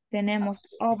 Tenemos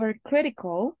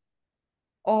overcritical.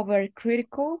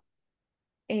 Overcritical.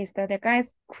 Esta de acá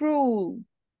es cruel.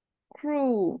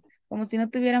 Cruel. Como si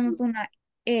no tuviéramos una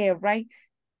E, right?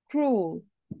 Cruel.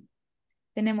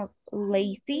 Tenemos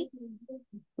lazy.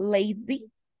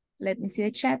 Lazy. Let me see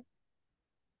the chat.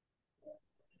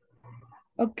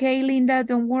 Okay, Linda,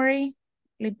 don't worry.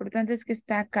 Lo importante es que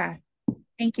está acá.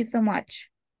 Thank you so much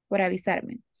por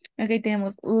avisarme. Ok,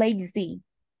 tenemos lazy.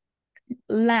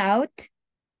 Loud.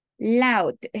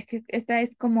 Loud. Es que esta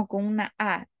es como con una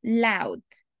A. Loud.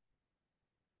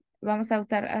 Vamos a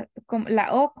usar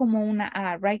la O como una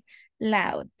A, right?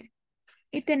 Loud.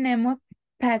 Y tenemos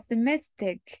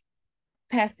pessimistic.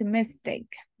 Pessimistic.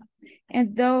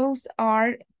 And those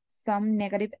are some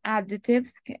negative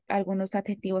adjectives, algunos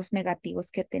adjetivos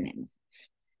negativos que tenemos.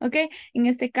 Ok, en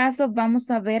este caso vamos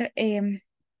a ver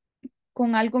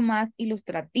con algo más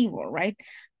ilustrativo, right?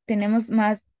 Tenemos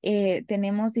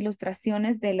tenemos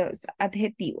ilustraciones de los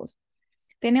adjetivos.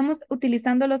 Tenemos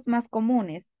utilizando los más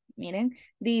comunes. Miren,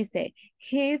 dice,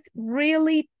 he's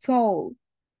really tall.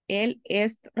 Él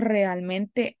es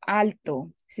realmente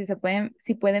alto. Si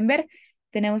pueden ver,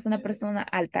 tenemos una persona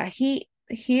alta. He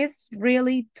is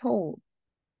really tall.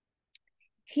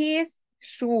 He is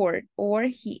short or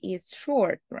he is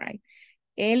short, right?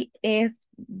 Él es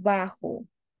bajo.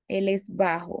 Él es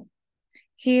bajo.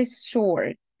 He is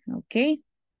short, ¿ok?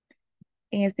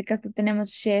 En este caso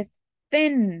tenemos she's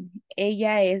thin.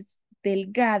 Ella es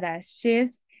delgada.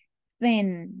 She's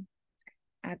thin.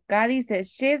 Acá dice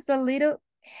she's a little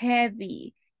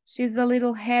heavy. She's a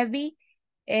little heavy.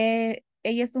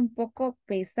 Ella es un poco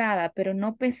pesada, pero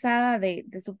no pesada de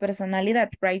su personalidad,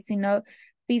 right? Sino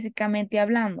físicamente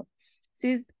hablando.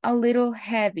 She's a little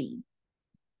heavy.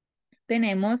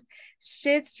 tenemos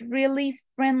she's really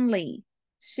friendly.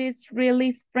 She's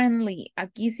really friendly.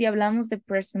 Aquí sí hablamos de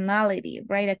personality,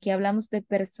 right? Aquí hablamos de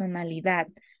personalidad.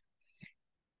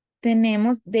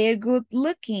 Tenemos they're good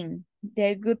looking.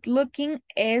 They're good looking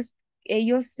es,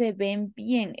 ellos se ven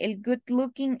bien. El good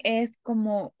looking es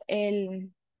como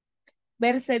el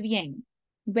verse bien,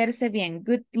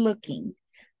 good looking.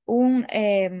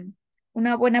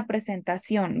 Una buena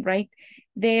presentación, right?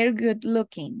 They're good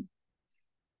looking.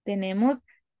 Tenemos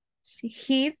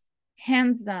he's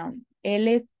handsome. Él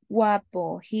es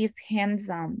guapo. He's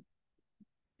handsome.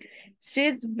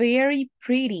 She's very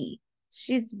pretty.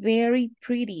 She's very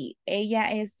pretty.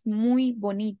 Ella es muy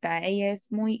bonita. Ella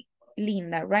es muy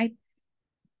linda, right?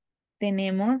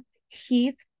 Tenemos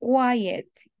he's quiet.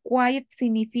 Quiet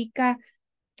significa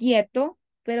quieto,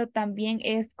 pero también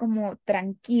es como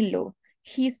tranquilo.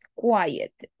 He's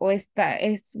quiet. O es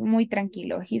muy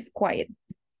tranquilo. He's quiet.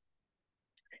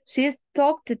 She's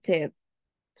talkative.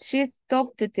 She's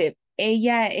talkative.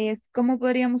 Ella es, ¿cómo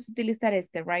podríamos utilizar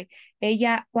este, right?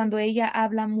 Ella, cuando ella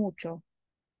habla mucho.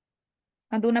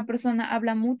 Cuando una persona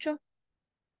habla mucho,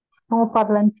 Como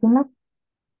parlanchina.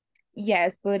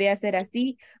 yes, podría ser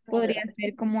así. Podría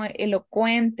ser como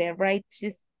elocuente, right?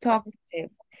 She's talkative.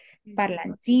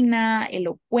 Parlanchina,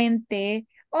 elocuente.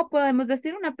 O podemos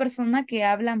decir una persona que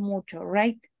habla mucho,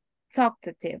 right?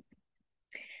 Talkative.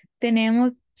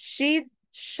 Tenemos she's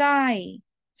shy.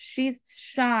 She's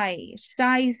shy.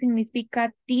 Shy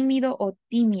significa tímido o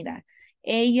tímida.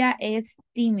 Ella es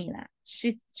tímida.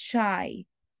 She's shy.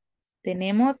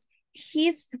 Tenemos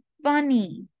he's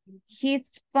funny.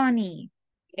 He's funny.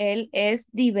 Él es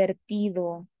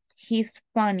divertido. He's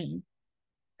funny.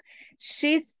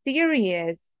 She's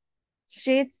serious.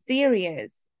 She's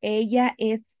serious. Ella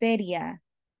es seria.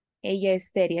 Ella es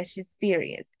seria, she's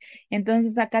serious.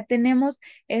 Entonces acá tenemos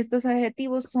estos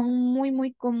adjetivos, son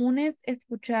muy comunes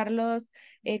escucharlos.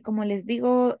 Como les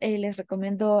digo, les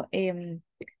recomiendo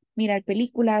mirar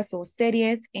películas o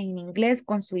series en inglés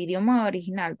con su idioma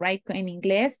original, right? En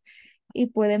inglés y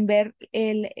pueden ver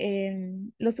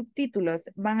los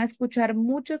subtítulos. Van a escuchar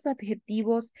muchos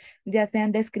adjetivos, ya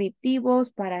sean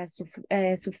descriptivos para su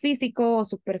físico o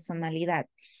su personalidad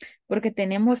porque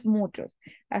tenemos muchos.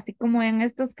 Así como en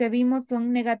estos que vimos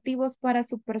son negativos para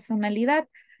su personalidad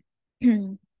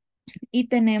y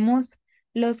tenemos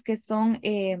los que son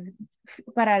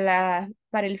para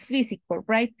el físico,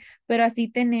 right? Pero así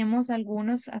tenemos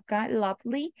algunos acá,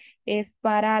 lovely, es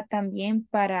para también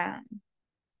para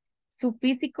su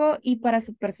físico y para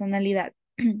su personalidad.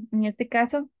 En este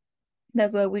caso,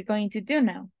 that's what we're going to do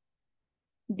now.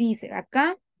 Dice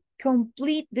acá,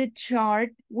 complete the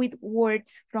chart with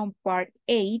words from part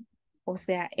A, o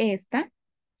sea, esta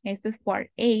es part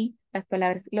A, las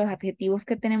palabras, los adjetivos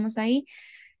que tenemos ahí.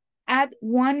 Add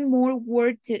one more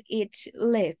word to each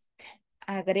list.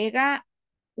 Agrega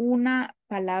una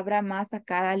palabra más a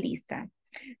cada lista.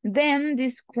 Then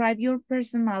describe your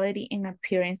personality and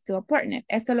appearance to a partner.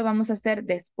 Esto lo vamos a hacer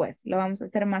después, lo vamos a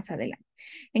hacer más adelante.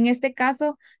 En este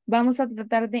caso, vamos a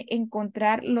tratar de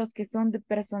encontrar los que son de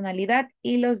personalidad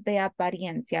y los de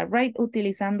apariencia, right?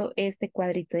 Utilizando este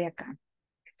cuadrito de acá.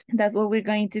 That's what we're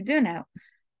going to do now.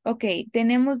 Ok,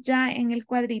 tenemos ya en el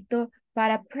cuadrito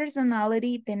para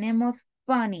personality, tenemos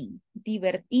funny,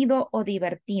 divertido o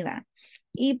divertida.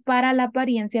 Y para la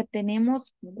apariencia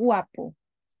tenemos guapo,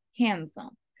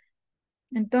 handsome.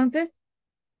 Entonces,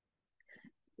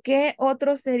 ¿qué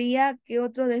otro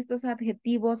de estos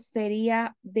adjetivos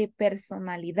sería de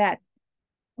personalidad?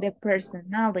 De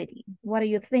personality. What do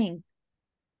you think?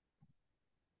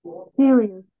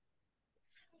 Serious.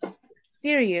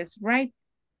 Serious, right?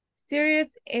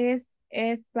 Serious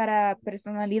es para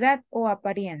personalidad o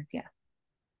apariencia.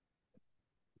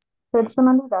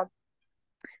 Personalidad.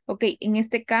 Ok, en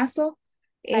este caso,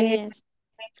 Apariencia.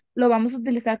 lo vamos a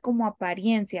utilizar como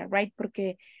apariencia, right?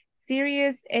 Porque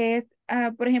serious es,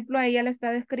 por ejemplo, a ella la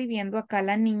está describiendo acá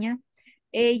la niña.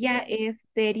 Ella es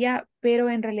seria, pero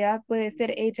en realidad puede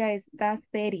ser ella está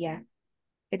seria.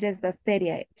 Ella está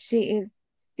seria. She is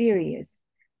serious.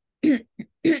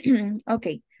 Ok,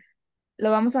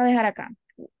 lo vamos a dejar acá.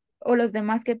 O los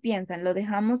demás que piensan, ¿lo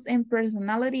dejamos en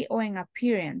personality o en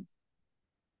appearance?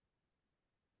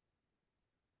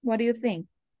 What do you think?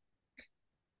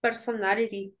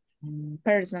 Personality.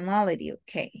 Personality,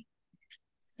 okay.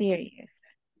 Serious.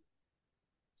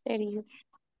 Serious.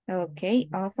 Okay,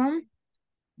 awesome.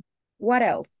 What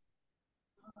else?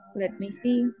 Let me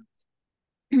see.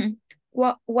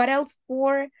 What else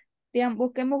for,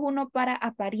 busquemos uno para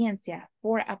apariencia,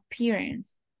 for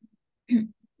appearance.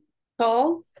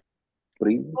 Tall.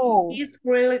 Oh, He's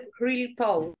really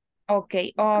tall.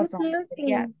 okay, Good awesome.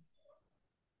 Yeah, looking.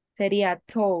 Sería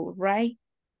tall, right?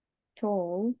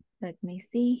 Tall. Let me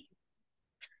see.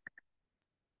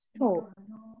 Tall.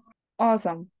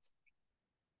 Awesome.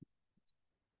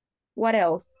 What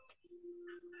else?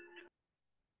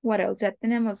 What else? Ya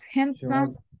tenemos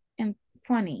handsome and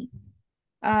funny.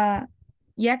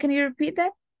 Yeah, can you repeat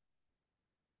that?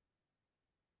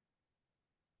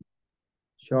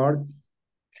 Short.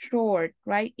 Short,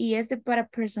 right? Y ese para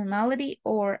personality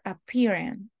or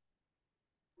appearance?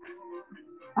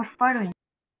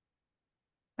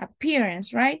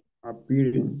 Appearance, right?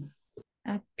 Appearance.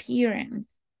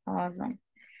 Appearance. Awesome.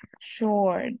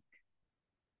 Short.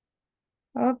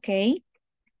 Okay.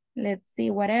 Let's see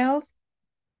what else.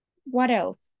 What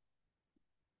else?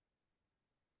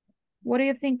 What do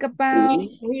you think about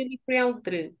Really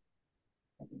friendly.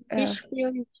 uh,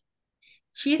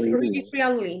 She's really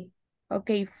friendly.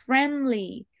 okay,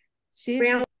 friendly. She's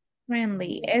Friendly.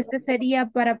 friendly. Este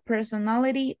sería para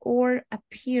personality or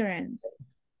appearance.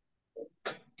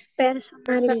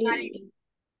 Personality.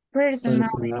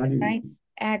 Personality, right?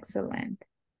 Excellent.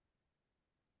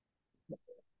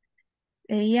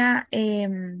 Sería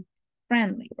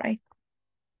friendly, right?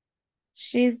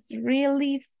 She's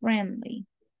really friendly.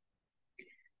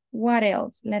 What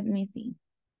else? Let me see.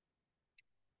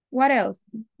 What else?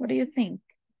 What do you think?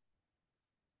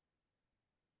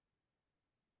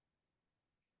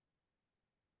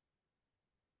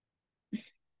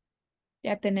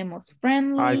 Ya tenemos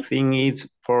friendly. I think it's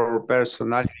for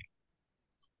personality.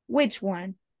 Which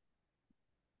one?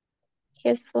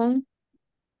 Handsome.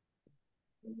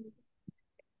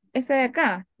 Ese de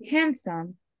acá,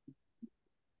 handsome.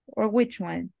 Or which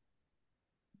one?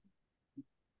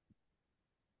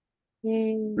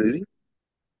 Really?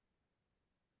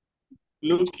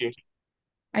 Looking.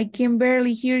 I can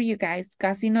barely hear you guys.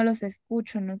 Casi no los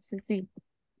escucho. No sé si.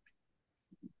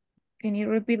 Can you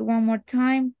repeat one more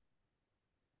time?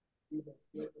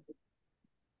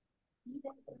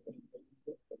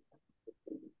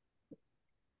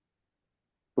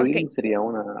 Pretty Okay. sería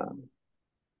una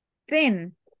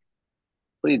Thin.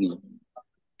 pretty.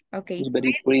 Okay. It's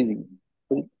very pretty.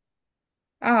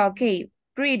 Ah, okay.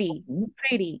 Pretty. Mhm.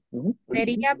 Pretty.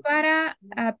 Pretty. Sería para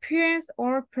appearance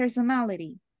or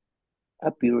personality?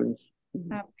 Appearance.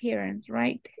 Appearance,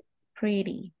 right?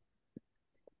 Pretty.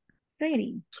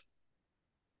 Pretty.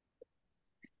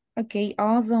 Okay,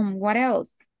 awesome. What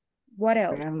else? What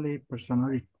else? Friendly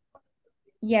personality.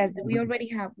 Yes, we already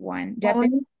have one. Ya Fun.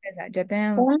 tenemos esa, ya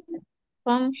tenemos. Fun.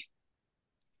 Fun.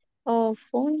 Oh,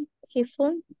 fun. He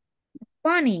fun.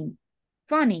 Funny.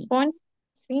 Funny. Fun.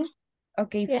 Sí.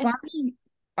 Okay, Yes. funny.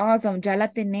 Awesome, ya la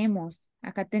tenemos.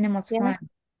 Acá tenemos Yeah. funny.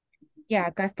 Ya,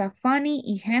 acá está funny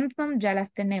y handsome, ya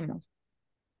las tenemos.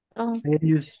 Oh.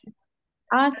 Serious.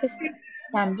 Ah, sí, sí.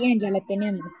 También ya la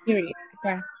tenemos. Period.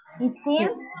 Acá.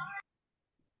 Period.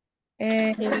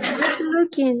 Good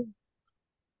looking.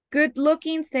 Good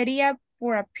looking sería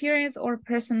for appearance or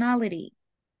personality.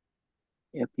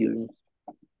 Appearance.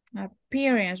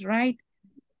 Appearance, right?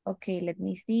 Okay, let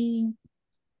me see.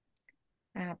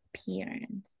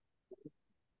 Appearance.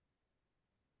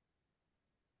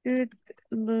 Good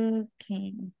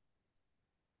looking.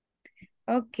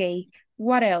 Okay,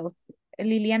 what else?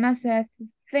 Liliana says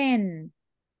thin.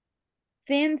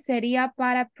 Thin sería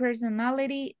para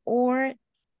personality or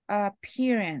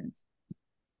appearance.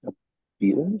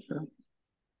 Appearance.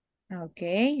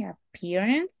 Okay,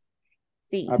 appearance.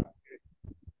 Sí. Ap-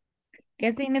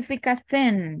 ¿Qué significa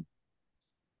thin?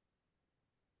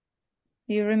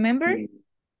 Do you remember?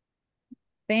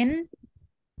 Thin.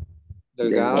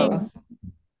 Delgada.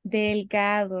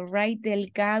 Delgado, right?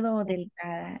 Delgado o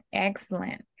delgada.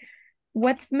 Excellent.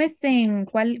 What's missing?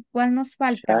 ¿Cuál nos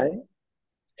falta? Shy.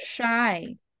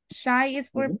 Shy. Shy is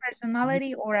for Mhm.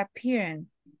 personality or appearance?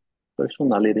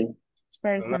 Personality.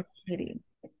 Personality.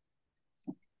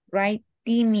 Right?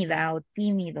 Tímida o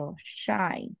tímido.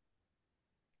 Shy.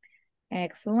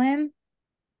 Excellent.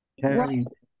 Heavy.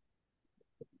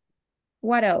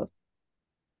 What else?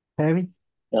 Heavy.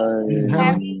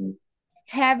 Heavy.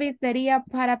 Heavy sería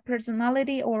para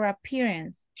personality or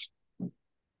appearance?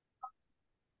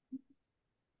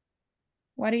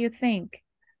 What do you think?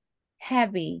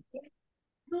 Heavy.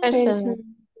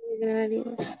 Personality.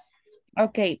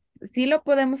 Ok, sí lo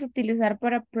podemos utilizar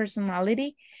para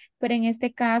personality, pero en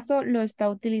este caso lo está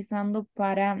utilizando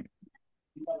para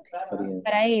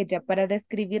ella, para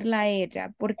describirla a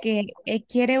ella, porque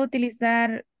quiere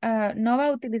utilizar, no va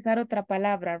a utilizar otra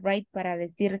palabra, right, para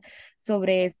decir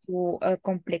sobre su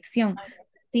complexión,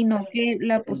 sino que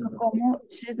la puso como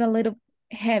she's a little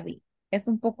heavy. Es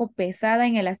un poco pesada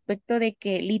en el aspecto de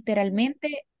que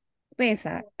literalmente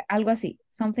pesa, algo así,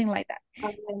 something like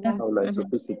that. Entonces, Habla de su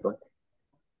físico.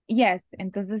 Yes,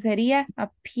 entonces sería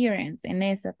appearance en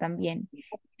esa también.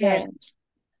 Heavy, Parents.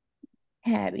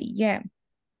 heavy, yeah.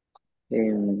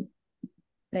 En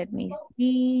Let me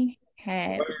see.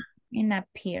 Heavy in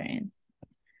appearance.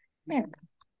 Yeah.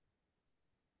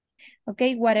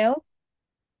 Okay, what else?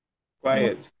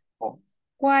 Quiet.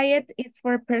 Quiet is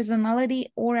for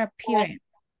personality or appearance.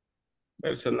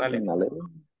 Personality. personality.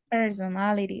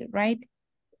 Personality, right?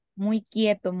 Muy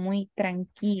quieto, muy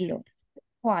tranquilo.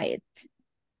 Quiet.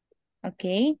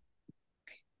 Ok.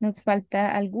 ¿Nos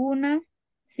falta alguna?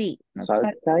 Sí, nos Salt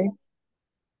falta. time.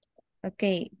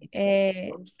 Ok.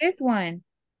 This one.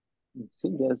 Sí,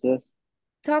 yes.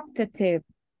 Talkative.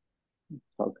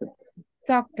 Okay.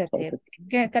 Talkative. Es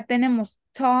que acá tenemos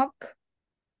talk,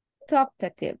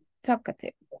 talkative,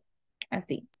 talkative.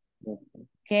 Así.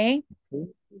 Ok.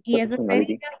 Y eso Personality.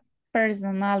 sería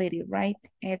personality, right?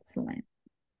 Excellent.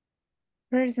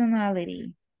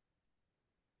 Personality.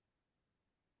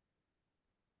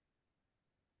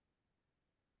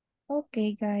 Ok,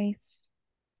 guys.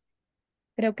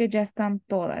 Creo que ya están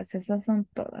todas. Esas son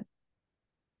todas.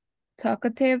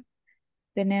 Talkative.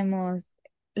 Tenemos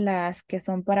las que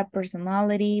son para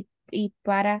personality y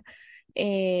para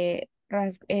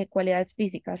cualidades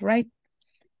físicas, right?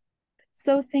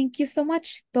 So, thank you so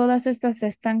much. Todas estas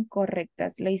están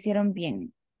correctas. Lo hicieron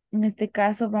bien. En este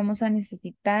caso vamos a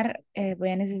necesitar, voy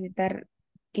a necesitar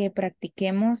que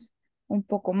practiquemos un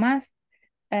poco más.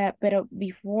 Pero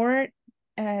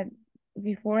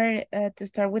to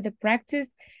start with the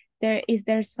practice, is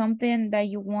there something that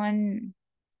you want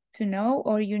to know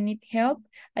or you need help?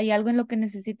 ¿Hay algo en lo que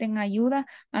necesiten ayuda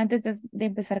antes de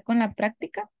empezar con la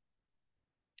práctica?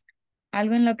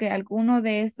 ¿Algo en lo que alguno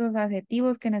de estos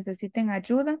adjetivos que necesiten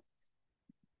ayuda?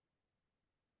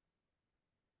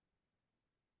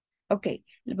 Ok,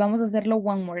 vamos a hacerlo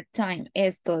one more time.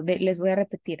 Les voy a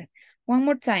repetir. One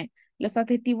more time. Los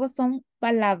adjetivos son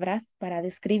palabras para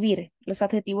describir. Los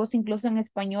adjetivos incluso en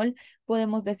español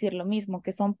podemos decir lo mismo,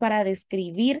 que son para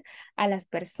describir a las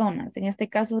personas. En este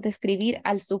caso, describir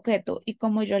al sujeto. Y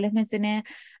como yo les mencioné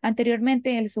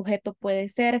anteriormente, el sujeto puede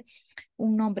ser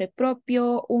un nombre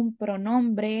propio, un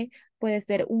pronombre, puede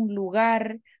ser un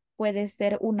lugar, puede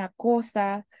ser una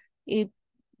cosa,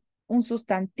 un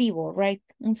sustantivo, right?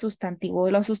 Un sustantivo.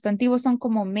 Los sustantivos son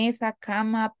como mesa,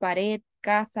 cama, pared,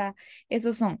 casa,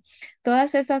 esos son.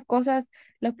 Todas esas cosas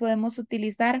las podemos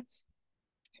utilizar.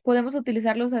 Podemos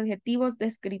utilizar los adjetivos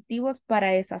descriptivos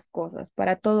para esas cosas,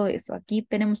 para todo eso. Aquí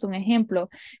tenemos un ejemplo.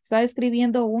 Está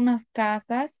describiendo unas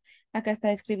casas, acá está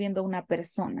describiendo una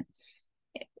persona.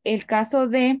 El caso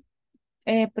de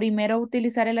primero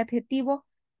utilizar el adjetivo,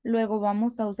 luego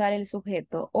vamos a usar el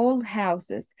sujeto. Old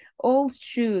houses, old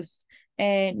shoes,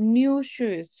 new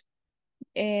shoes.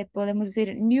 Podemos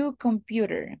decir new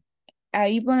computer.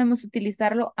 Ahí podemos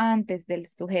utilizarlo antes del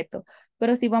sujeto.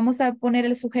 Pero si vamos a poner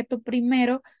el sujeto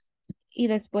primero y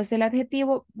después el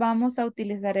adjetivo, vamos a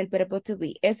utilizar el verbo to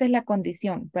be. Esa es la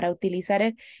condición para utilizar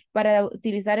el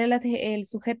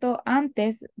sujeto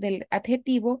antes del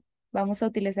adjetivo. Vamos a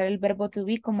utilizar el verbo to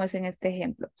be como es en este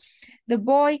ejemplo. The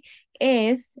boy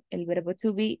is, el verbo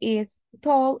to be is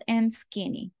tall and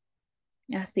skinny.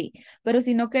 Así. Pero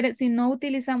si no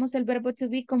utilizamos el verbo to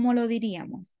be, ¿cómo lo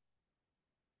diríamos?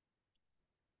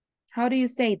 How do you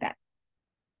say that?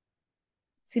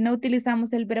 Si no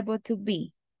utilizamos el verbo to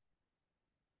be.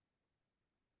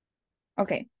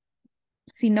 Ok.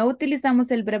 Si no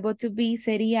utilizamos el verbo to be,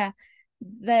 sería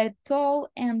the tall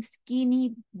and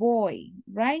skinny boy,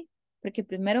 right? Porque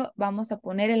primero vamos a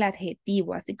poner el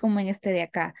adjetivo, así como en este de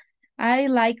acá. I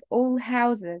like old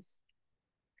houses.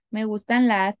 Me gustan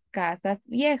las casas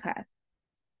viejas.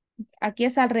 Aquí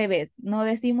es al revés, no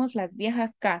decimos las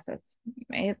viejas casas,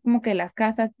 es como que las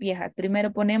casas viejas.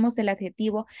 Primero ponemos el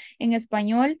adjetivo. En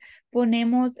español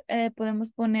podemos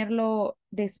ponerlo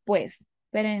después,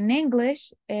 pero en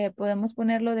English podemos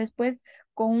ponerlo después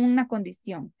con una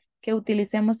condición, que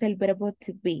utilicemos el verbo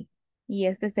to be. Y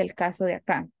este es el caso de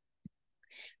acá.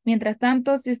 Mientras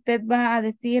tanto, si usted va a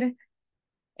decir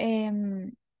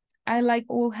I like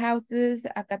old houses.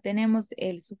 Acá tenemos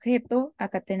el sujeto,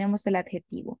 acá tenemos el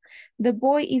adjetivo. The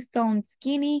boy is tall and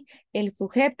skinny. El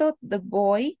sujeto, the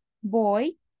boy,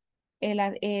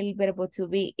 el verbo to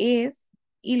be is,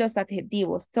 y los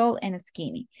adjetivos, tall and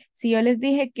skinny. Si yo les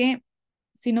dije que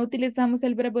si no utilizamos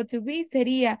el verbo to be,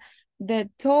 sería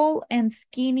the tall and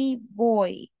skinny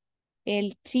boy,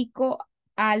 el chico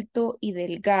alto y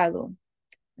delgado.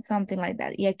 Something like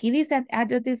that. Y aquí dice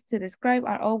adjectives to describe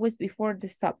are always before the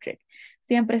subject.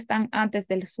 Siempre están antes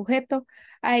del sujeto,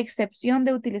 a excepción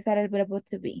de utilizar el verbo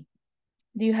to be.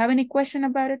 Do you have any question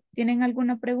about it? ¿Tienen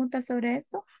alguna pregunta sobre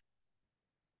esto?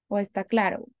 ¿O está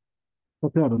claro?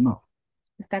 Claro, no.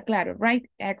 Está claro, right?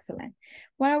 Excellent.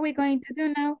 What are we going to do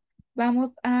now?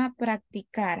 Vamos a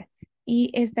practicar.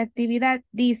 Y esta actividad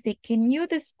dice, can you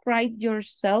describe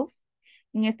yourself?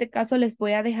 En este caso les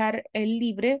voy a dejar el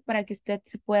libre para que usted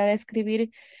se pueda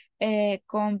describir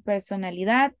con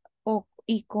personalidad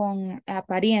y con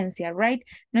apariencia, right?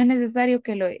 No es necesario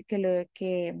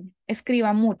que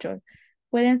escriba mucho.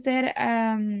 Pueden ser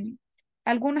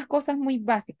algunas cosas muy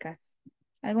básicas,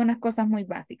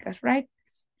 right?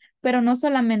 Pero no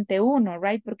solamente uno,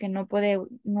 right? Porque no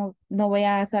voy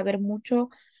a saber mucho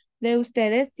de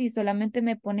ustedes si solamente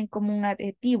me ponen como un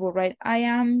adjetivo, right? I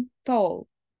am tall,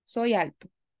 soy alto.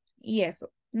 Y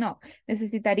eso, no.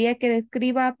 Necesitaría que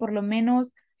describa por lo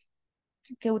menos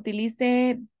que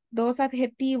utilice dos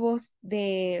adjetivos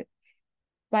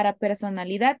para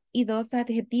personalidad y dos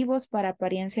adjetivos para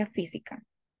apariencia física.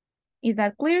 Is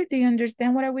that clear? Do you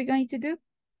understand what are we going to do?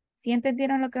 ¿Sí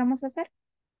entendieron lo que vamos a hacer?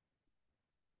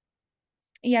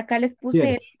 Y acá les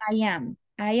puse Yes. I am.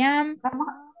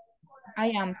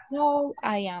 I am tall,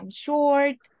 I am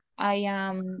short, I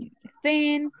am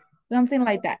thin, something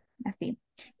like that. Así.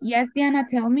 Yes, Diana,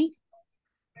 tell me.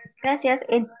 Gracias.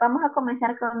 Vamos a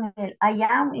comenzar con el I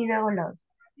am y luego los.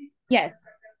 Yes.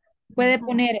 Puede Ujú.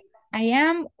 poner I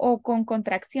am o con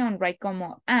contracción, right?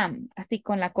 Como am, así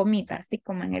con la comita, así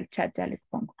como en el chat ya les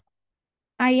pongo.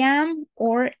 I am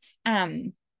or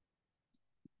am.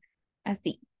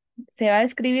 Así. Se va a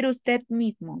describir usted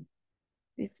mismo.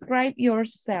 Describe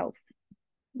yourself.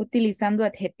 Utilizando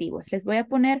adjetivos. Les voy a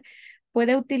poner,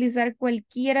 puede utilizar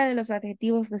cualquiera de los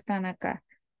adjetivos que están acá.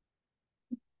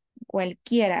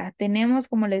 Cualquiera. Tenemos,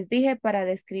 como les dije, para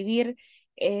describir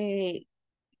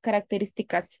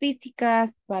características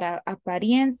físicas, para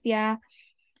apariencia,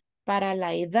 para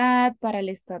la edad, para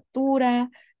la estatura.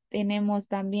 Tenemos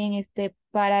también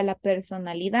para la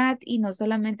personalidad y no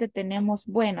solamente tenemos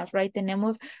buenos, right?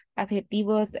 Tenemos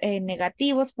adjetivos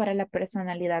negativos para la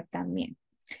personalidad también.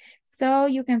 So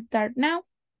you can start now.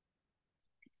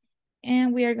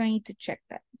 And we are going to check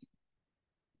that.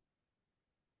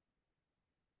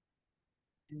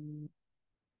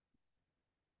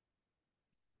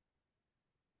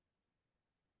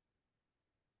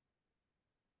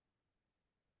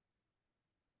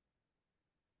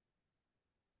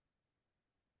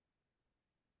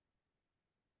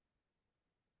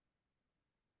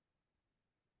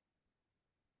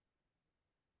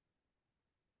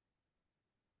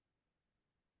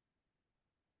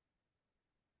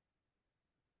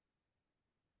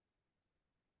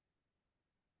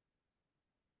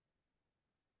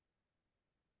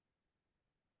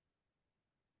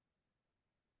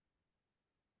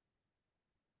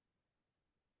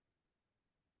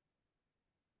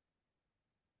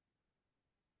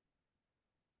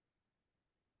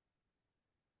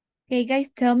 Okay, guys,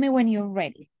 tell me when you're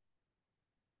ready.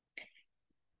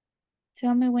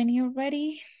 Tell me when you're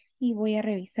ready. Y voy a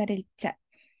revisar el chat.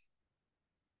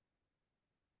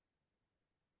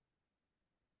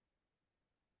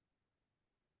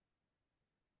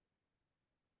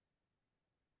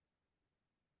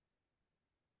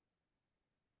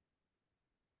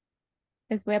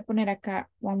 Les voy a poner acá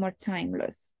one more time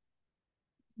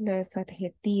los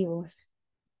adjetivos.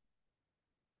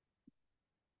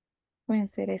 Pueden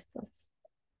ser estos.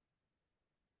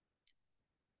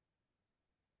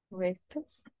 O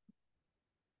estos.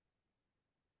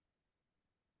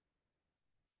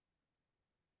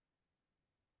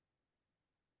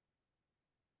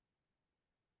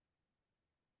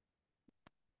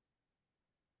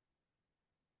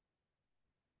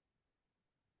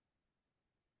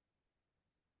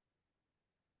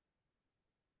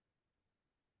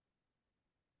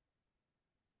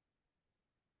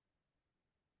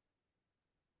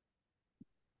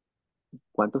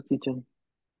 ¿Cuántos teachers?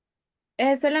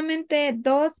 Solamente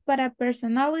dos para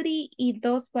personality y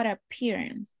dos para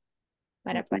appearance.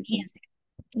 Para Okay, okay. apariencia.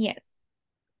 Yes.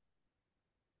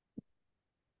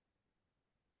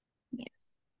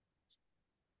 Yes.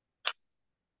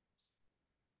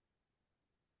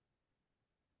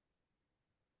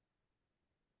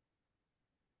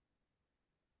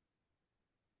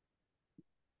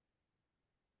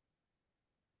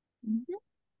 Mhm.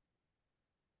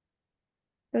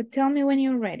 So tell me when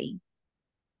you're ready.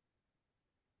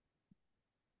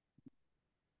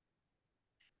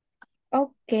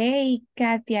 Okay,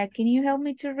 Katia, can you help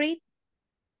me to read?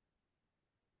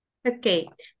 Okay.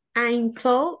 I'm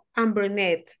tall and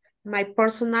brunette. My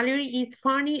personality is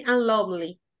funny and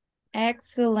lovely.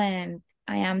 Excellent.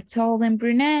 I am tall and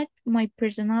brunette. My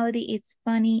personality is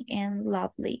funny and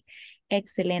lovely.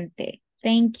 Excelente.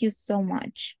 Thank you so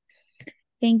much.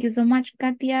 Thank you so much,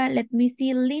 Katia. Let me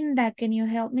see, Linda, can you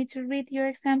help me to read your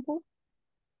example?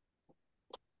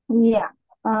 Yeah.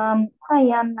 I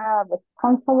am a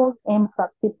responsible and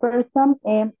proactive person,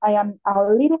 and I am a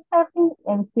little happy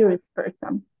and serious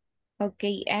person.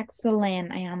 Okay,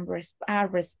 excellent. I am a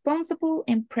responsible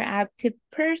and proactive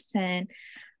person.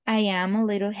 I am a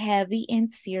little heavy and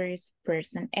serious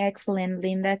person. Excellent,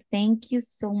 Linda. Thank you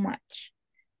so much.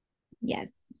 Yes.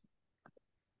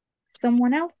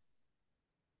 Someone else?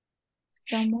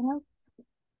 Someone else?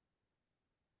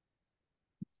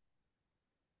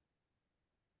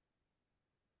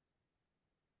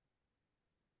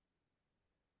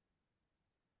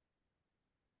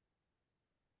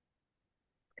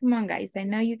 Come on, guys. I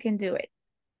know you can do it.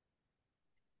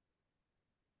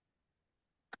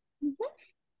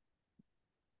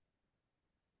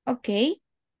 Okay.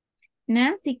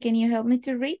 Nancy, can you help me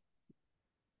to read?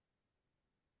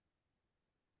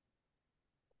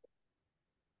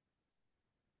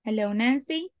 Hello,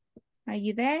 Nancy. Are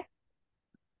you there?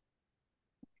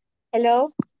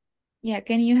 Hello, Yeah,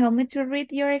 can you help me to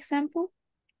read your example?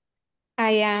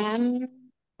 I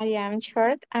am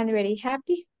short and very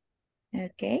happy.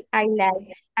 Okay. I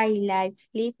like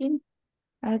sleeping.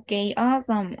 Okay,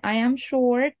 awesome. I am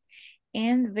short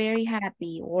and very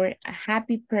happy, or a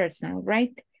happy person,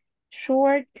 right?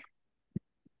 Short,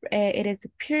 it is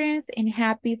appearance, and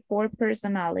happy for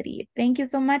personality. Thank you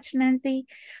so much, Nancy.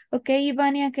 Okay,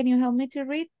 Ivania, can you help me to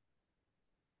read?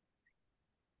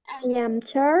 I am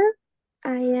short.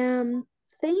 I am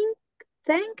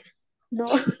think. No,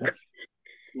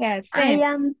 Yeah, I thin.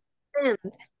 am thin.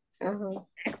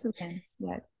 Excellent.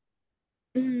 Yes.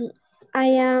 I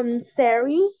am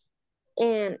serious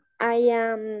and I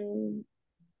am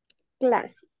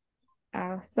classy.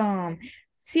 Awesome.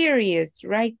 Serious,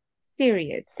 right?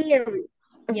 Serious. Serious.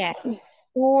 Yes.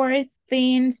 Or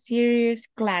thin, serious,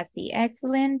 classy.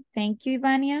 Excellent. Thank you,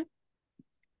 Ivania.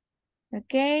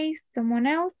 Okay, someone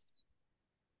else?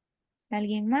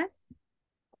 ¿Alguien más?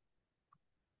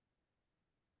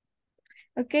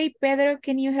 Okay, Pedro,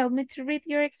 can you help me to read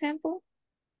your example?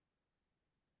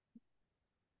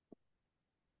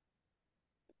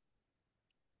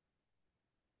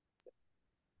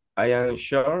 I am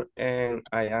short and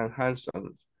I am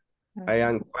handsome. I Okay.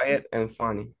 am quiet and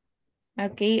funny.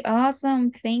 Okay,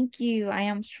 awesome. Thank you. I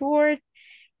am short,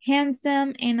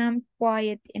 handsome, and I'm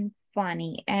quiet and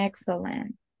funny.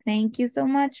 Excellent. Thank you so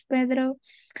much, Pedro.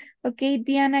 Okay,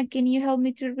 Diana, can you help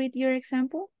me to read your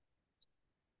example?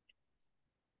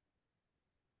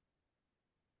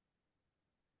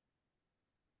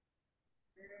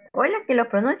 Hola, que lo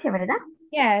pronuncia, ¿verdad?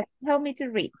 Yes, help me to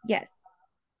read. Yes.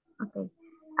 Okay.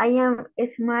 I am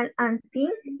small and thin,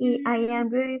 and I am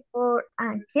beautiful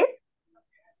and cute.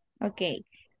 Okay.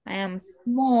 I am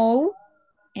small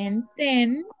and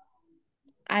thin.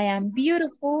 I am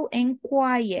beautiful and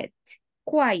quiet.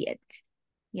 Quiet.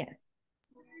 Yes.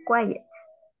 Quiet.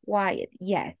 Quiet.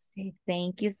 Yes.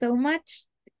 Thank you so much.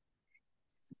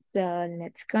 So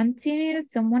let's continue.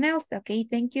 Someone else. Okay.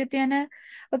 Thank you, Diana.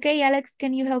 Okay, Alex,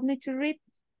 can you help me to read?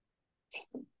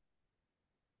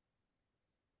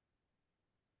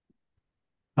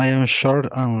 I am short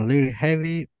and little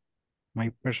heavy.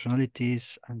 My personality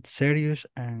is serious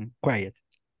and quiet.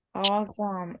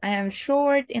 Awesome. I am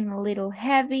short and a little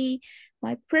heavy.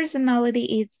 My personality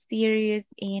is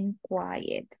serious and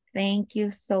quiet. Thank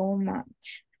you so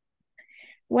much.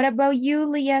 What about you,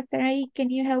 Leah Sarai? Can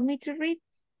you help me to read?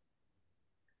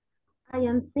 I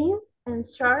am thin and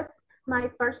short. My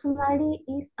personality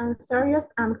is unserious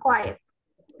and quiet.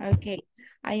 Okay.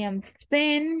 I am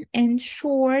thin and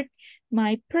short.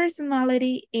 My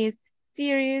personality is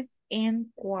serious and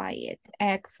quiet.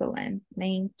 Excellent.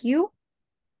 Thank you.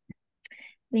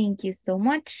 Thank you so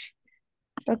much.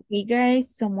 Okay,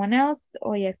 guys, someone else.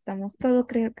 Hoy estamos todos,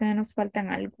 creo que nos faltan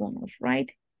algunos,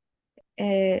 right?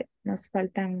 Nos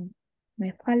faltan,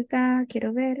 me falta,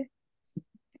 quiero ver.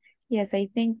 Yes, I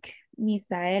think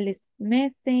Misael is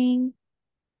missing.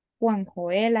 Juan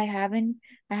Joel, I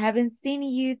haven't seen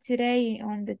you today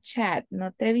on the chat. No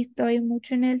te he visto hoy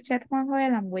mucho en el chat, Juan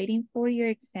Joel. I'm waiting for your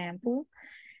example.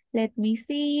 Let me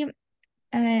see.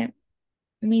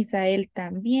 Misael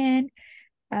también.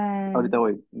 Ahorita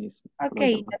voy, miss.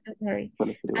 Okay, don't worry.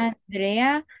 Solo escribo.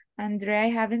 Andrea, I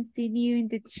haven't seen you in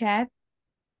the chat.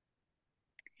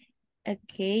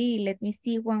 Okay, let me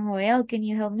see. Juan Joel, can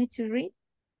you help me to read?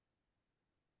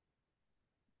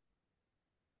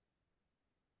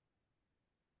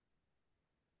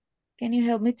 Can you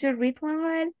help me to read, Juan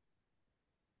Joel?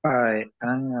 I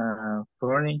am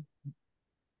funny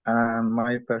and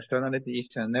my personality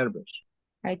is nervous.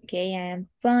 Okay, I am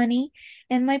funny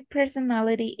and my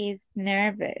personality is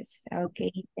nervous.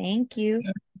 Okay, thank you.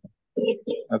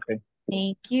 Okay.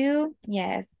 Thank you.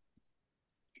 Yes.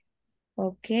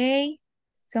 Okay,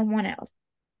 someone else.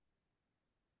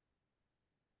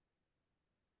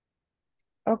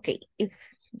 Okay,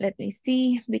 let me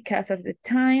see, because of the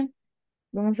time,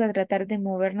 vamos a tratar de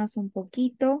movernos un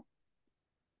poquito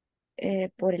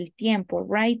por el tiempo,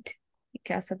 right?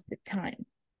 Because of the time.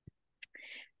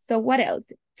 So what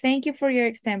else? Thank you for your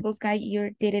examples, guys.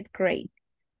 You did it great.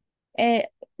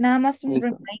 Nada más un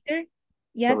Listo. reminder.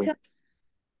 Yeah, Sorry.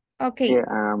 okay.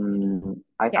 Yeah,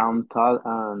 I Yeah. am tall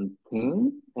and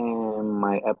thin, and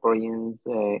my appearance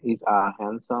is a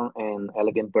handsome and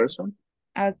elegant person.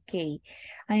 Okay.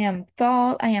 I am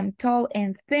tall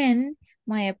and thin.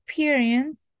 My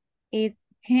appearance is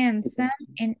handsome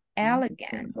and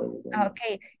elegant.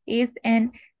 Okay.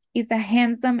 Is a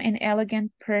handsome and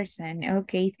elegant person.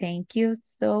 Okay, thank you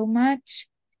so much.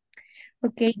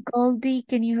 Okay, Goldie,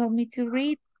 can you help me to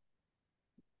read?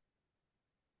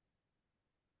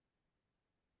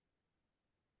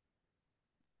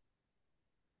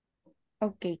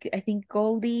 Okay, I think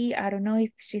Goldie, I don't know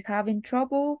if she's having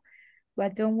trouble,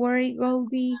 but don't worry,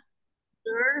 Goldie.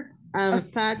 Short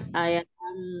and fat, I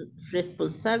am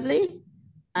responsible.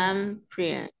 I'm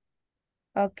free.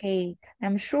 Okay,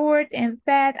 I'm short and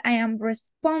fat. I am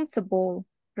responsible,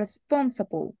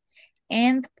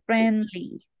 and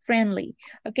friendly.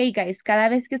 Okay, guys, cada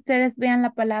vez que ustedes vean la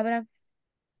palabra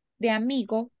de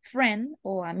amigo, friend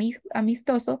o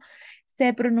amistoso,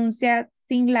 se pronuncia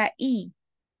sin la I,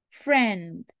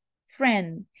 friend.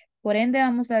 Por ende,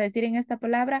 vamos a decir en esta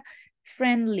palabra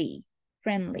friendly.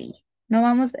 No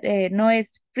vamos, no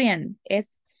es friend,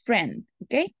 es friend,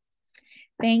 ¿ok?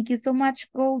 Thank you so much,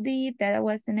 Goldie. That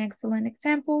was an excellent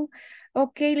example.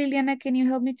 Okay, Liliana, can you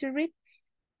help me to read?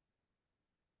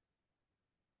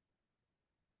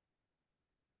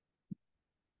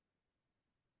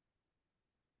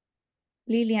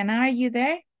 Liliana, are you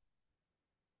there?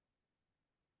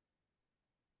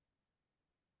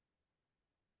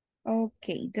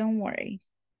 Okay, don't worry.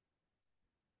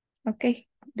 Okay,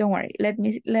 don't worry. Let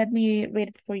me read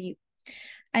it for you.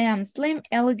 I am slim,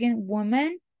 elegant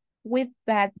woman with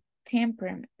bad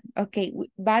temperament. Okay,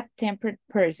 bad tempered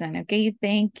person. Okay,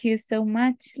 thank you so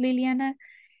much, Liliana.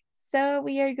 So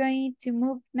we are going to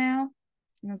move now.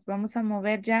 Nos vamos a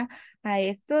mover ya a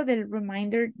esto del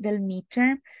reminder del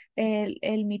midterm.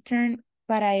 El midterm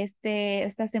para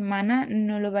esta semana,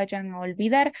 no lo vayan a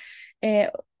olvidar.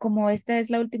 Como esta es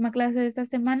la última clase de esta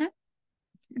semana,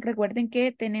 recuerden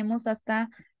que tenemos hasta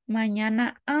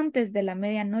mañana antes de la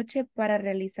medianoche para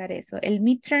realizar eso. El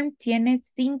midterm tiene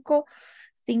cinco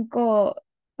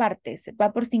partes,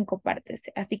 va por 5 partes,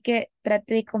 así que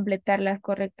trate de completarlas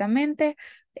correctamente.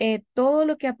 Todo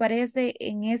lo que aparece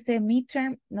en ese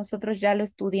midterm, nosotros ya lo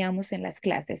estudiamos en las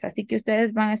clases, así que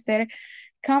ustedes van a ser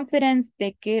confident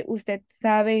de que usted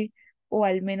sabe o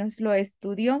al menos lo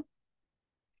estudió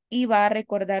y va a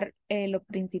recordar lo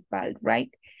principal,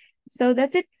 right? So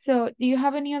that's it. So do you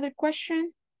have any other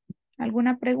question?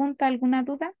 ¿Alguna pregunta, alguna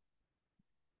duda?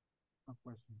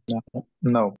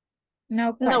 No.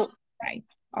 No question, right?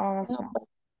 Awesome.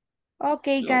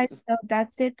 Okay, guys, so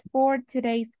that's it for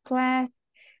today's class.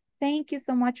 Thank you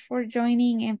so much for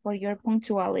joining and for your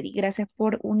punctuality. Gracias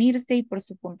por unirse y por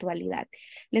su puntualidad.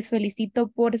 Les felicito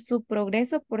por su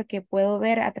progreso porque puedo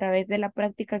ver a través de la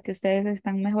práctica que ustedes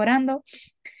están mejorando.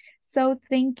 So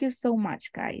thank you so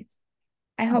much, guys.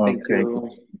 I hope Okay.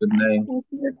 Good night. Thank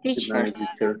you, Good teacher. night,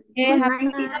 teacher. Yeah, Good happy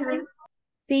night, Friday. teacher.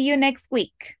 See you next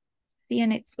week. See you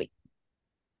next week.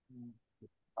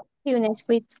 See you next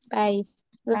week. Bye.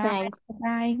 Good Bye. night.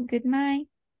 Bye. Good night.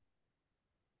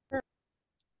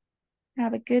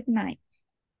 Have a good night.